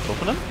gonna hit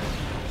both of them?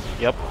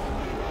 Yep.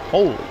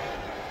 Holy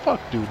fuck,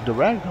 dude? The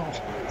ragdoll.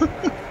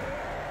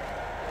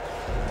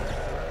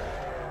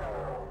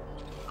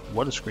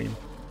 What a scream.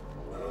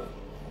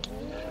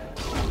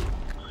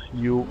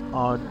 You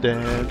are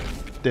dead,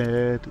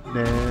 dead,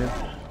 dead.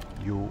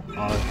 You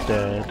are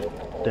dead,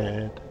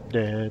 dead,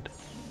 dead.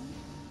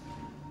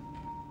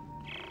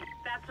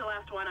 That's the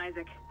last one,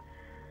 Isaac.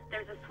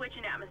 There's a switch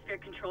in atmosphere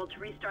control to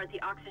restart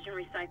the oxygen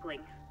recycling.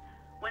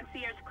 Once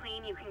the air's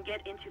clean, you can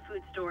get into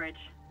food storage.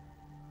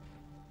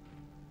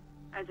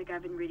 Isaac,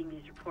 I've been reading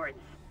these reports.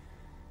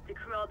 The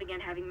crew all began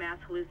having mass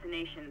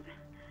hallucinations.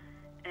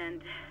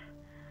 And...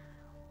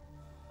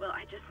 well,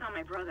 I just saw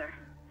my brother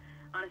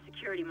on a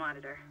security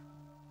monitor.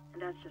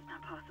 And that's just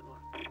not possible.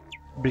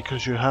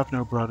 Because you have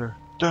no brother.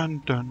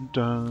 Dun dun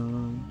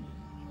dun.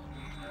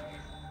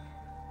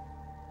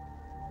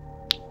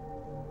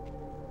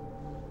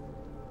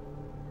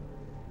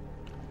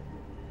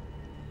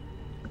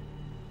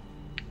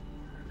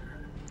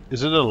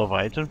 Is it a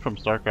Leviathan from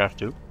StarCraft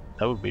 2?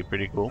 That would be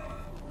pretty cool.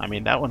 I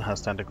mean, that one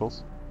has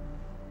tentacles.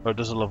 Or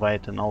does a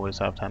Leviathan always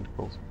have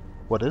tentacles?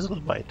 What is a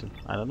Leviathan?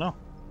 I don't know.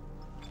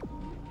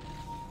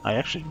 I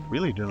actually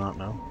really do not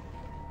know.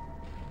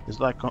 Is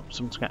it like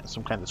some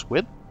kind of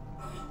squid?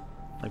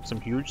 Like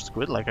some huge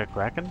squid, like a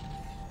kraken?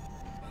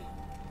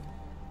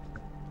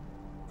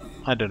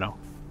 I don't know.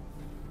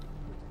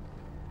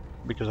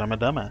 Because I'm a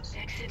dumbass.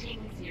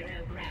 Exiting zero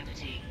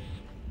gravity.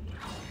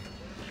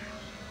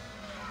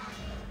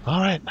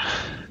 Alright,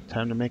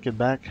 time to make it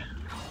back.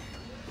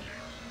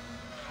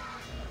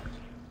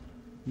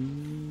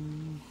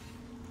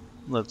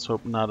 Let's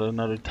hope not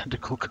another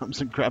tentacle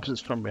comes and grabs us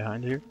from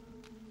behind here.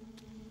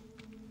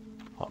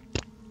 Oh.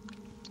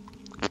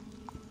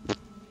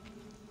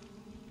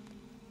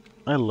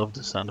 I love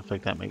the sound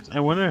effect that makes.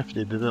 I wonder if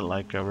they did it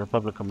like a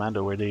Republic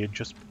Commando where they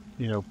just,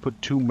 you know,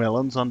 put 2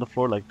 melons on the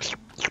floor like...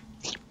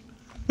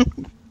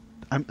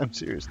 I'm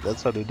serious,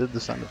 that's how they did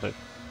the sound effect.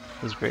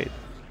 It was great.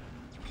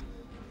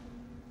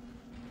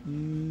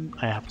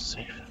 I have to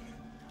save.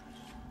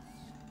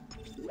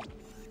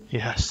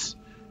 Yes.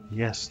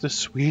 Yes, the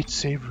sweet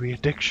savory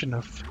addiction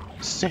of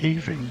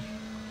saving.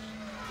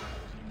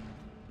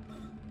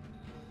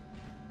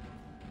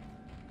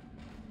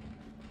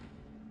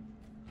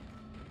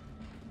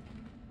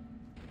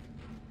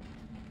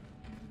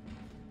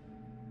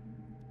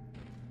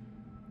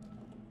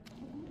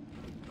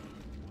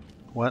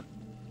 What?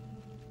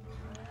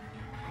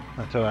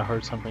 I thought I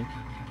heard something.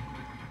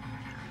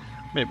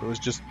 Maybe it was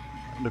just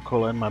the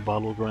cola in my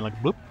bottle going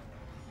like bloop.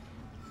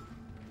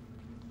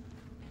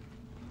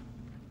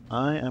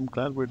 I am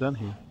glad we're done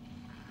here.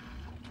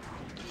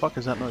 What the fuck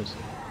is that noise?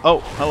 Oh,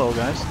 hello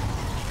guys.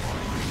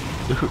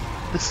 Dude,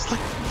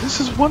 this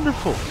is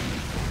wonderful.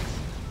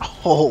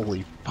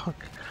 Holy fuck.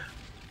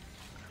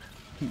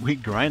 We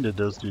grinded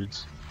those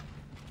dudes.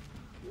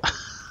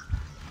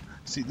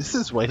 See, this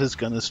is why this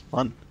gun is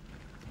fun.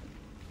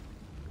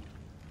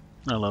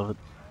 I love it.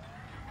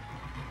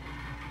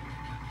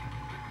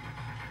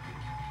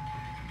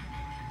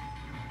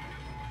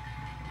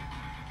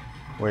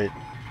 Wait.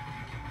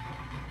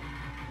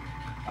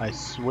 I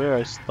swear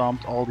I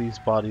stomped all these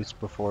bodies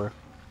before.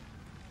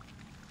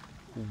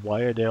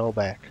 Why are they all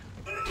back?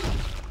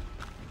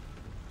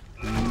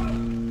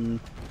 Oh,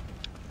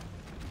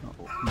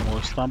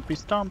 more stompy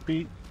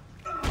stompy.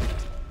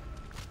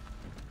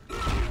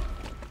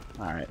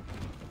 Alright.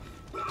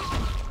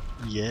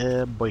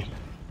 Yeah, boy.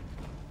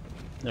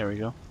 There we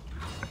go.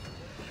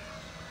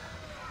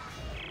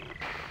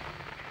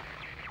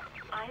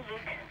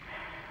 Isaac,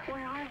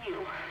 where are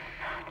you?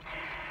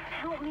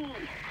 Help me.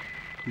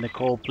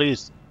 Nicole,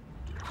 please.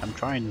 I'm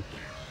trying.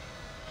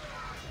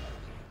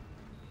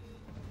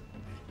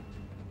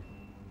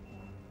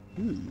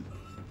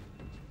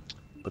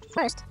 But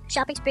First,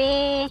 shopping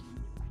spree.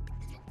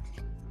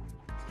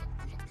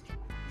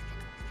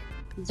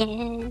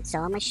 Yeah,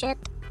 sell my shit.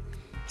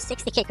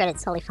 60k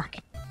credits, holy fuck.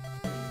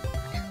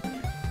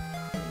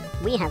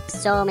 We have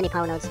so many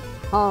power nodes.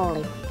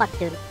 Holy fuck,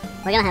 dude.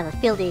 We're gonna have a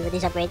field day with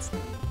these upgrades.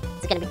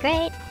 It's gonna be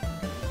great.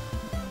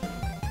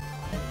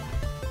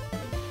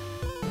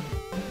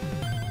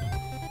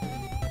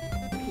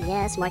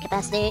 Yes, more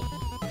capacity.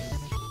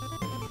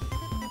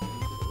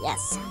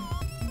 Yes.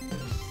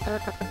 I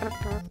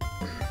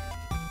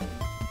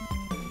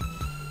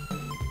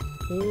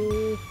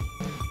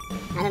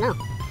don't know.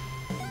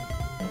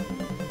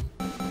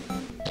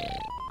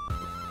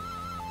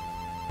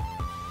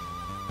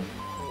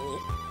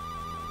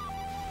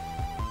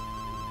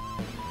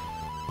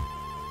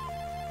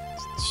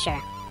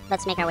 Sure.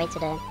 Let's make our way to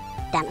the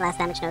last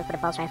damage node for the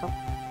pulse rifle.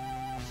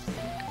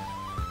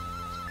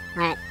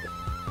 Alright.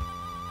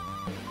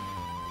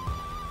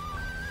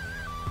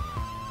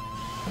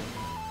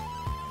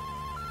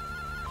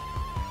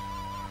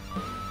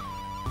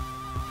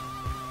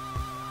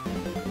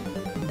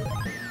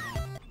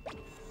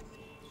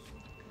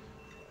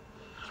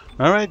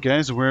 alright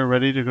guys, we're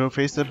ready to go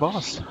face the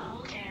boss.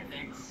 All air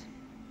vents.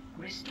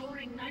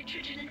 Restoring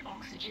nitrogen and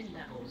oxygen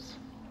levels.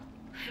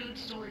 Food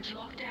storage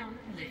lockdown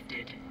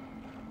lifted.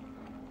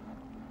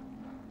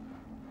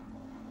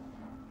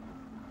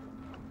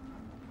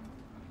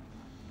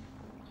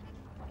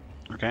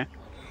 Okay.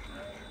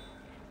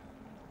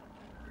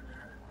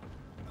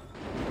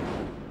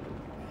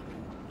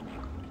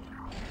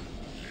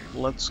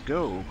 Let's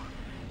go.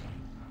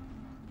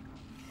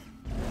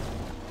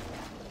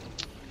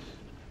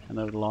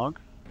 Another log.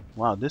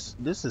 Wow, this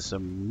is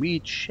some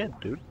meat shit,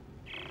 dude.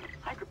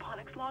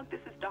 Hydroponics log,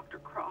 this is Dr.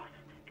 Cross.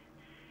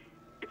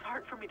 It's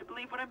hard for me to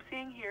believe what I'm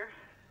seeing here.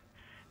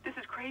 This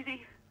is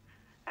crazy.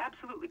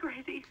 Absolutely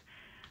crazy.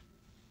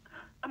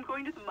 I'm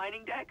going to the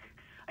mining deck.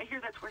 I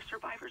hear that's where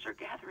survivors are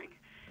gathering.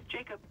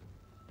 Jacob,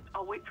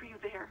 I'll wait for you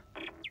there.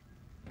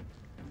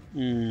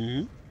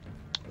 Mm-hmm.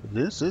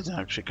 This is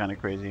actually kind of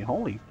crazy.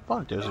 Holy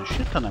fuck, there's a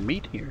shit ton of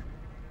meat here.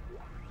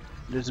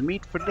 There's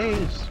meat for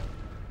days.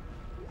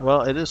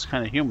 Well, it is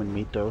kind of human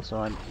meat though, so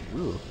I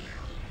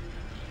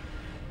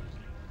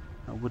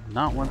would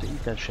not want to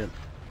eat that shit.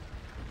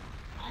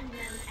 Unknown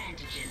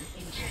antigen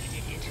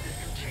injected into the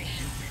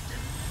filtration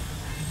system.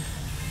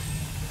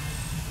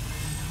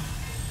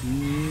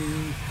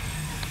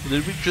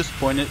 Did we just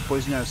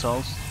poison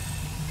ourselves?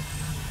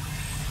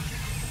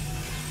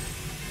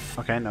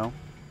 Okay, no.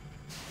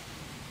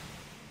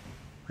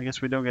 I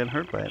guess we don't get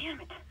hurt by it.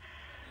 Damn it.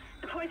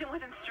 The poison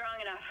wasn't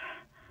strong enough.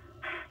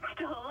 It's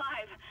still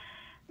alive.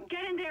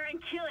 Get in there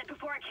and kill it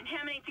before it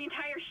contaminates the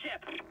entire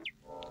ship.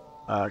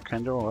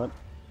 Kinda what?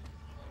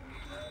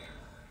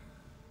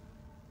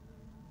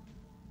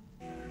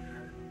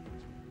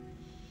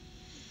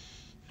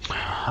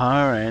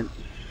 Alright.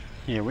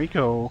 Here we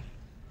go.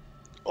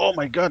 Oh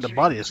my god, the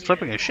body is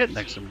flipping a shit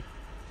next to me.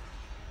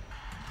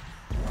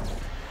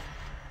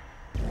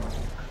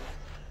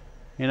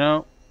 You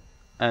know,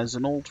 as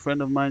an old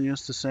friend of mine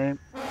used to say,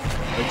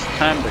 it's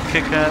time to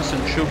kick ass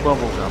and chew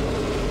bubblegum.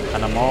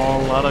 And I'm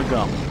all out of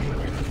gum.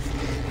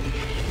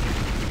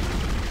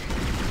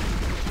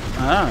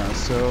 Ah,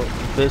 so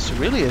this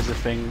really is a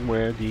thing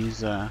where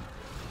these,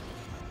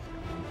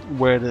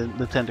 where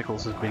the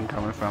tentacles has been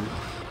coming from.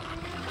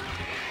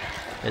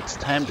 It's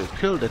time to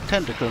kill the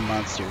tentacle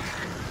monster.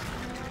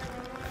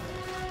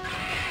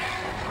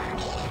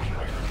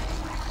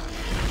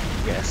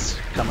 Yes,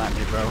 come at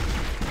me, bro.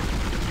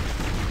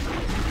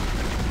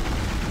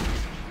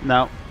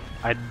 Now,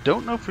 I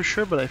don't know for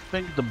sure, but I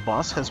think the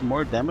boss has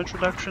more damage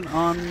reduction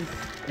on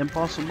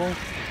Impossible.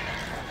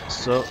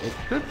 So it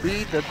could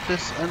be that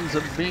this ends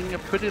up being a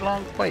pretty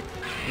long fight,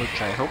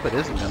 which I hope it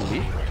isn't going to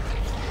be,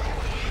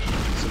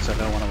 since I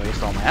don't want to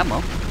waste all my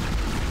ammo.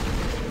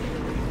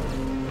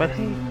 But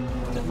hey,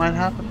 it might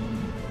happen.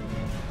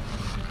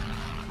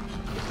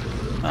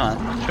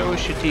 Show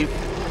us your teeth,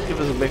 give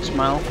us a big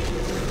smile.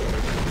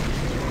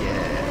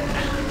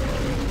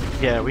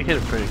 Yeah, we hit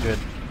it pretty good.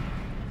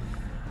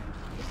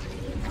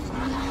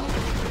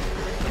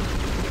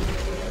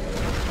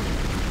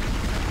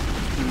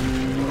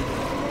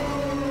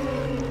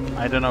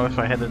 I don't know if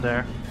I hit it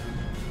there.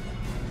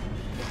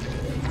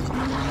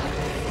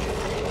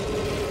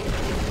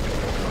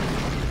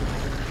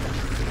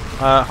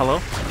 Hello?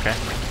 Okay.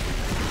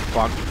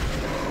 Fuck.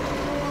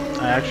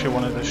 I actually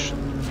wanted to just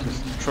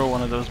throw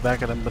one of those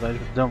back at him, but I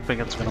don't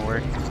think it's gonna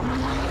work.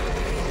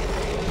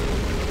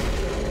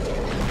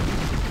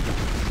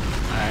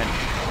 Alright.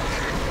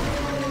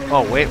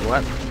 Oh wait,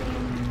 what?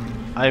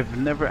 I've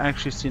never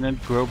actually seen it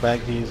grow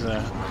back these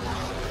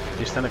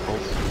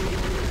tentacles.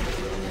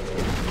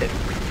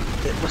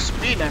 It must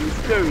mean I'm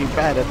very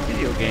bad at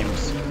video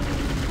games.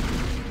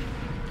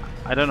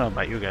 I don't know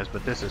about you guys,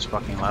 but this is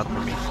fucking loud for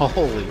me.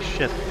 Holy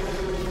shit.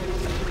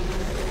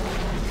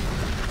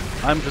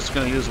 I'm just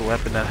gonna use a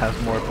weapon that has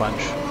more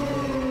punch.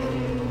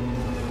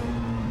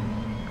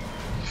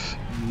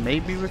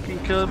 Maybe we can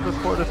kill it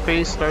before the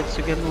phase starts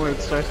again, where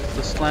it starts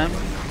to slam.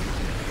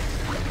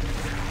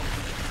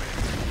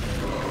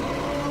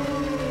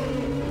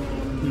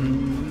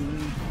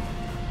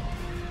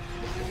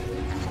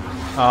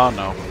 Oh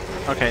no.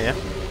 Okay, yeah.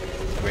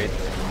 Great.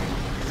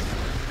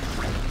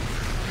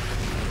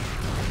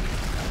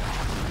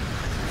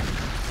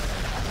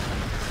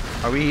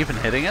 Are we even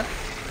hitting it?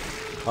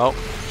 Oh,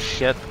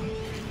 shit.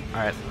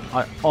 Alright,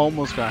 I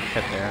almost got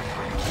hit there.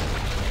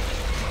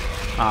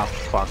 Ah,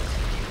 fuck.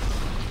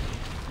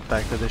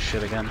 Back to this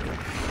shit again.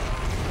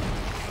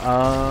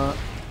 Oh.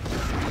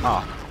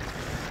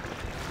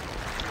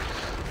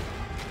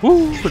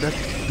 Woo, that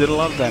did a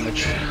lot of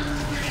damage.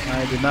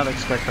 I did not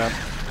expect that.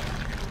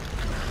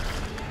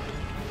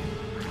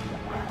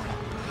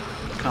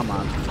 Come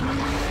on.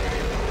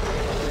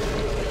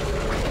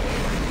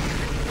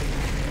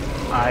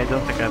 I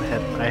don't think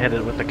I hit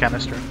it with the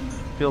canister.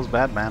 Feels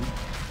bad, man.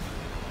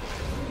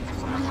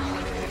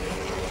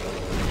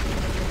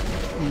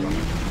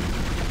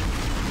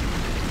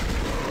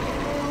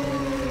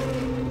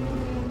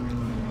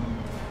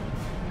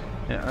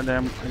 Yeah, are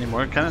there any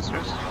more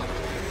canisters?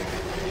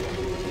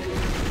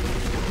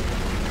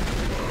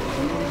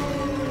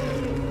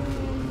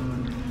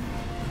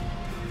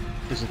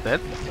 Is it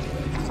dead?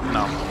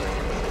 No.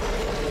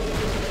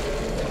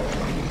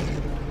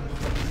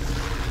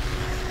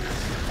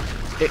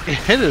 It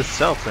hit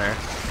itself there.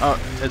 Oh,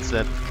 it's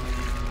dead.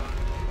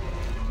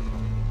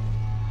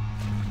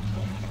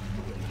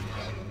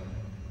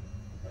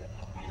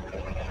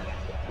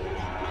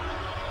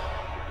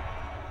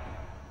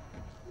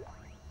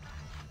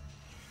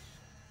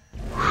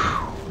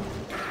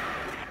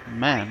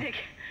 man. Isaac,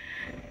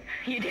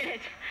 you did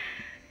it.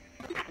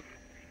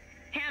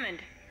 Hammond,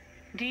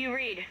 do you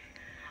read?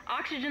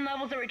 Oxygen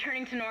levels are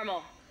returning to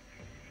normal.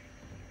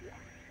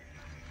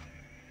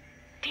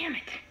 Damn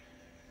it.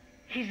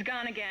 He's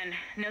gone again.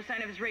 No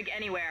sign of his rig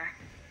anywhere.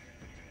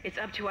 It's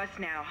up to us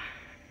now.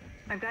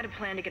 I've got a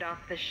plan to get off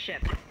this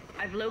ship.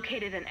 I've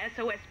located an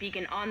SOS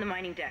beacon on the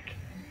mining deck.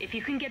 If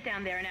you can get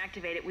down there and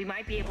activate it, we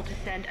might be able to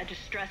send a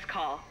distress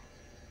call.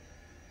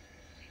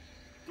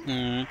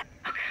 Oh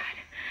god.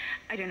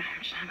 I don't know how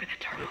much longer that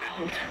turret will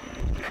hold.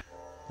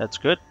 That's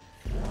good.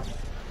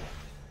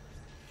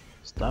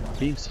 Stop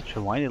being such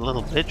a whiny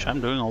little bitch. I'm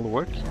doing all the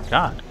work.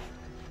 God.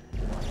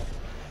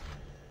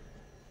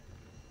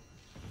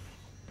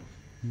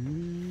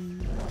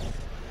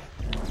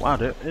 Wow,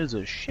 there is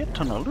a shit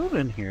ton of loot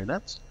in here.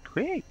 That's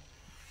great.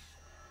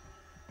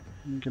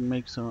 We can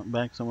make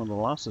back some of the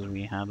losses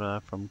we had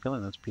from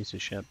killing this piece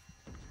of shit.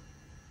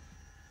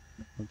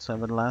 Let's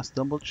have a last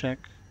double check.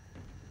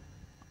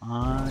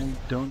 I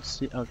don't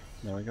see. Oh,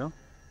 there we go.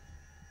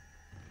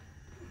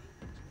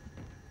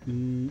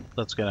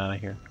 Let's get out of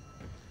here.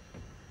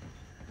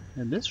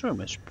 And this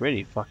room is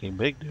pretty fucking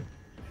big, dude.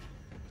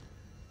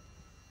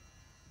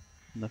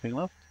 Nothing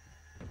left?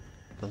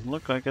 Doesn't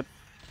look like it.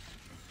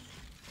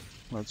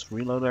 Let's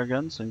reload our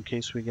guns in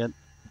case we get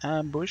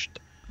ambushed.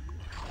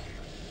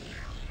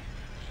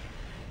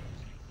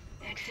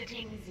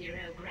 Exiting zero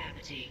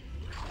gravity.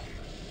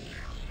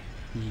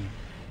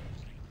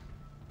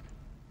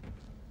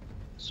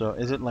 So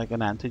is it like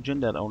an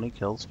antigen that only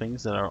kills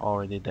things that are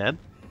already dead?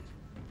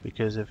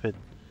 Because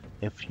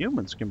if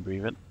humans can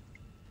breathe it,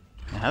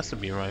 it has to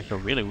be like a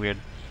really weird.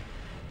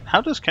 How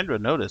does Kendra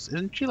know this?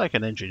 Isn't she like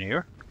an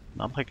engineer,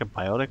 not like a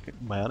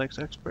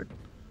biotics expert?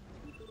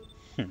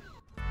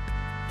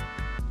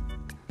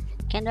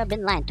 Kendra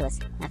been lying to us,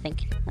 I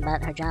think,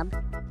 about her job.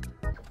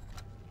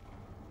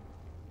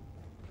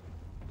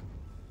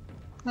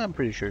 I'm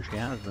pretty sure she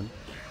has been.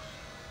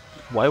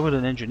 Why would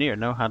an engineer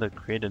know how to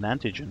create an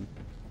antigen?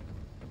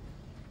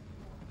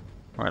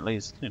 Or at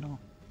least, you know,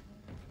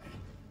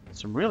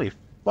 some really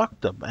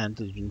fucked up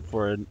antigen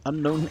for an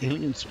unknown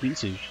alien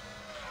species.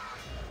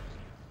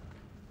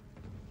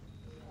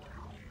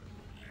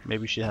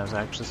 Maybe she has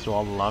access to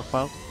all the log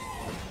files?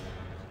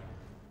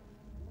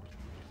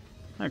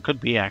 It could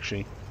be,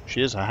 actually.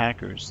 She is a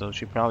hacker, so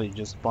she probably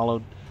just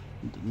followed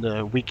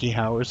the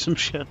WikiHow or some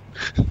shit.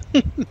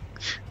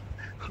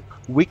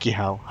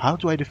 WikiHow, how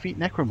do I defeat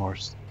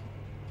Necromorphs?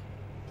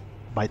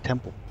 By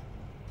temple.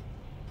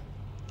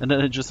 And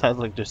then it just has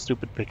like the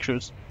stupid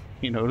pictures,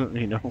 you know,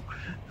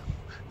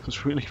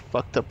 those really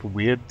fucked up,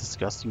 weird,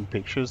 disgusting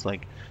pictures.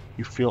 Like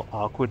you feel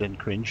awkward and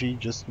cringy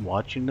just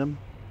watching them.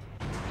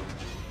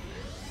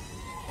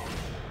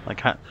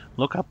 Like,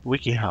 look up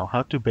WikiHow,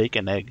 how to bake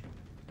an egg.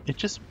 It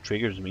just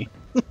triggers me.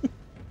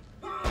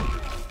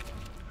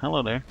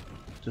 Hello there,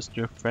 just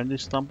your friendly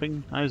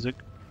stomping Isaac.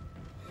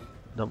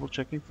 Double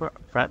checking for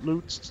frat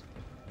loots.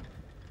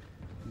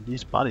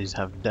 These bodies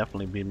have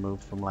definitely been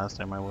moved from last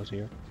time I was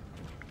here.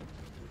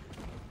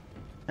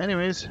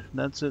 Anyways,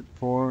 that's it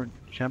for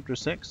chapter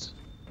 6.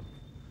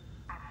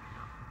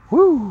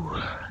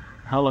 Woo!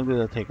 How long did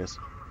that take us?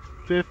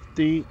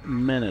 50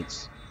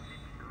 minutes.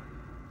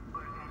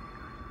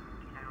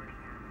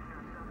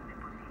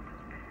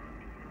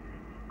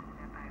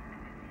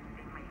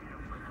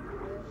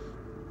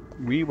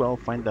 We will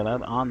find that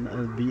out on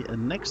the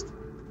next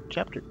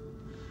chapter.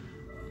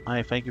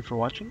 I thank you for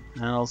watching,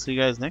 and I'll see you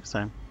guys next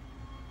time.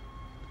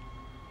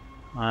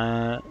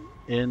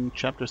 In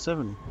chapter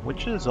 7,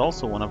 which is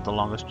also one of the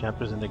longest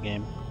chapters in the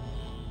game.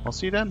 I'll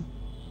see you then.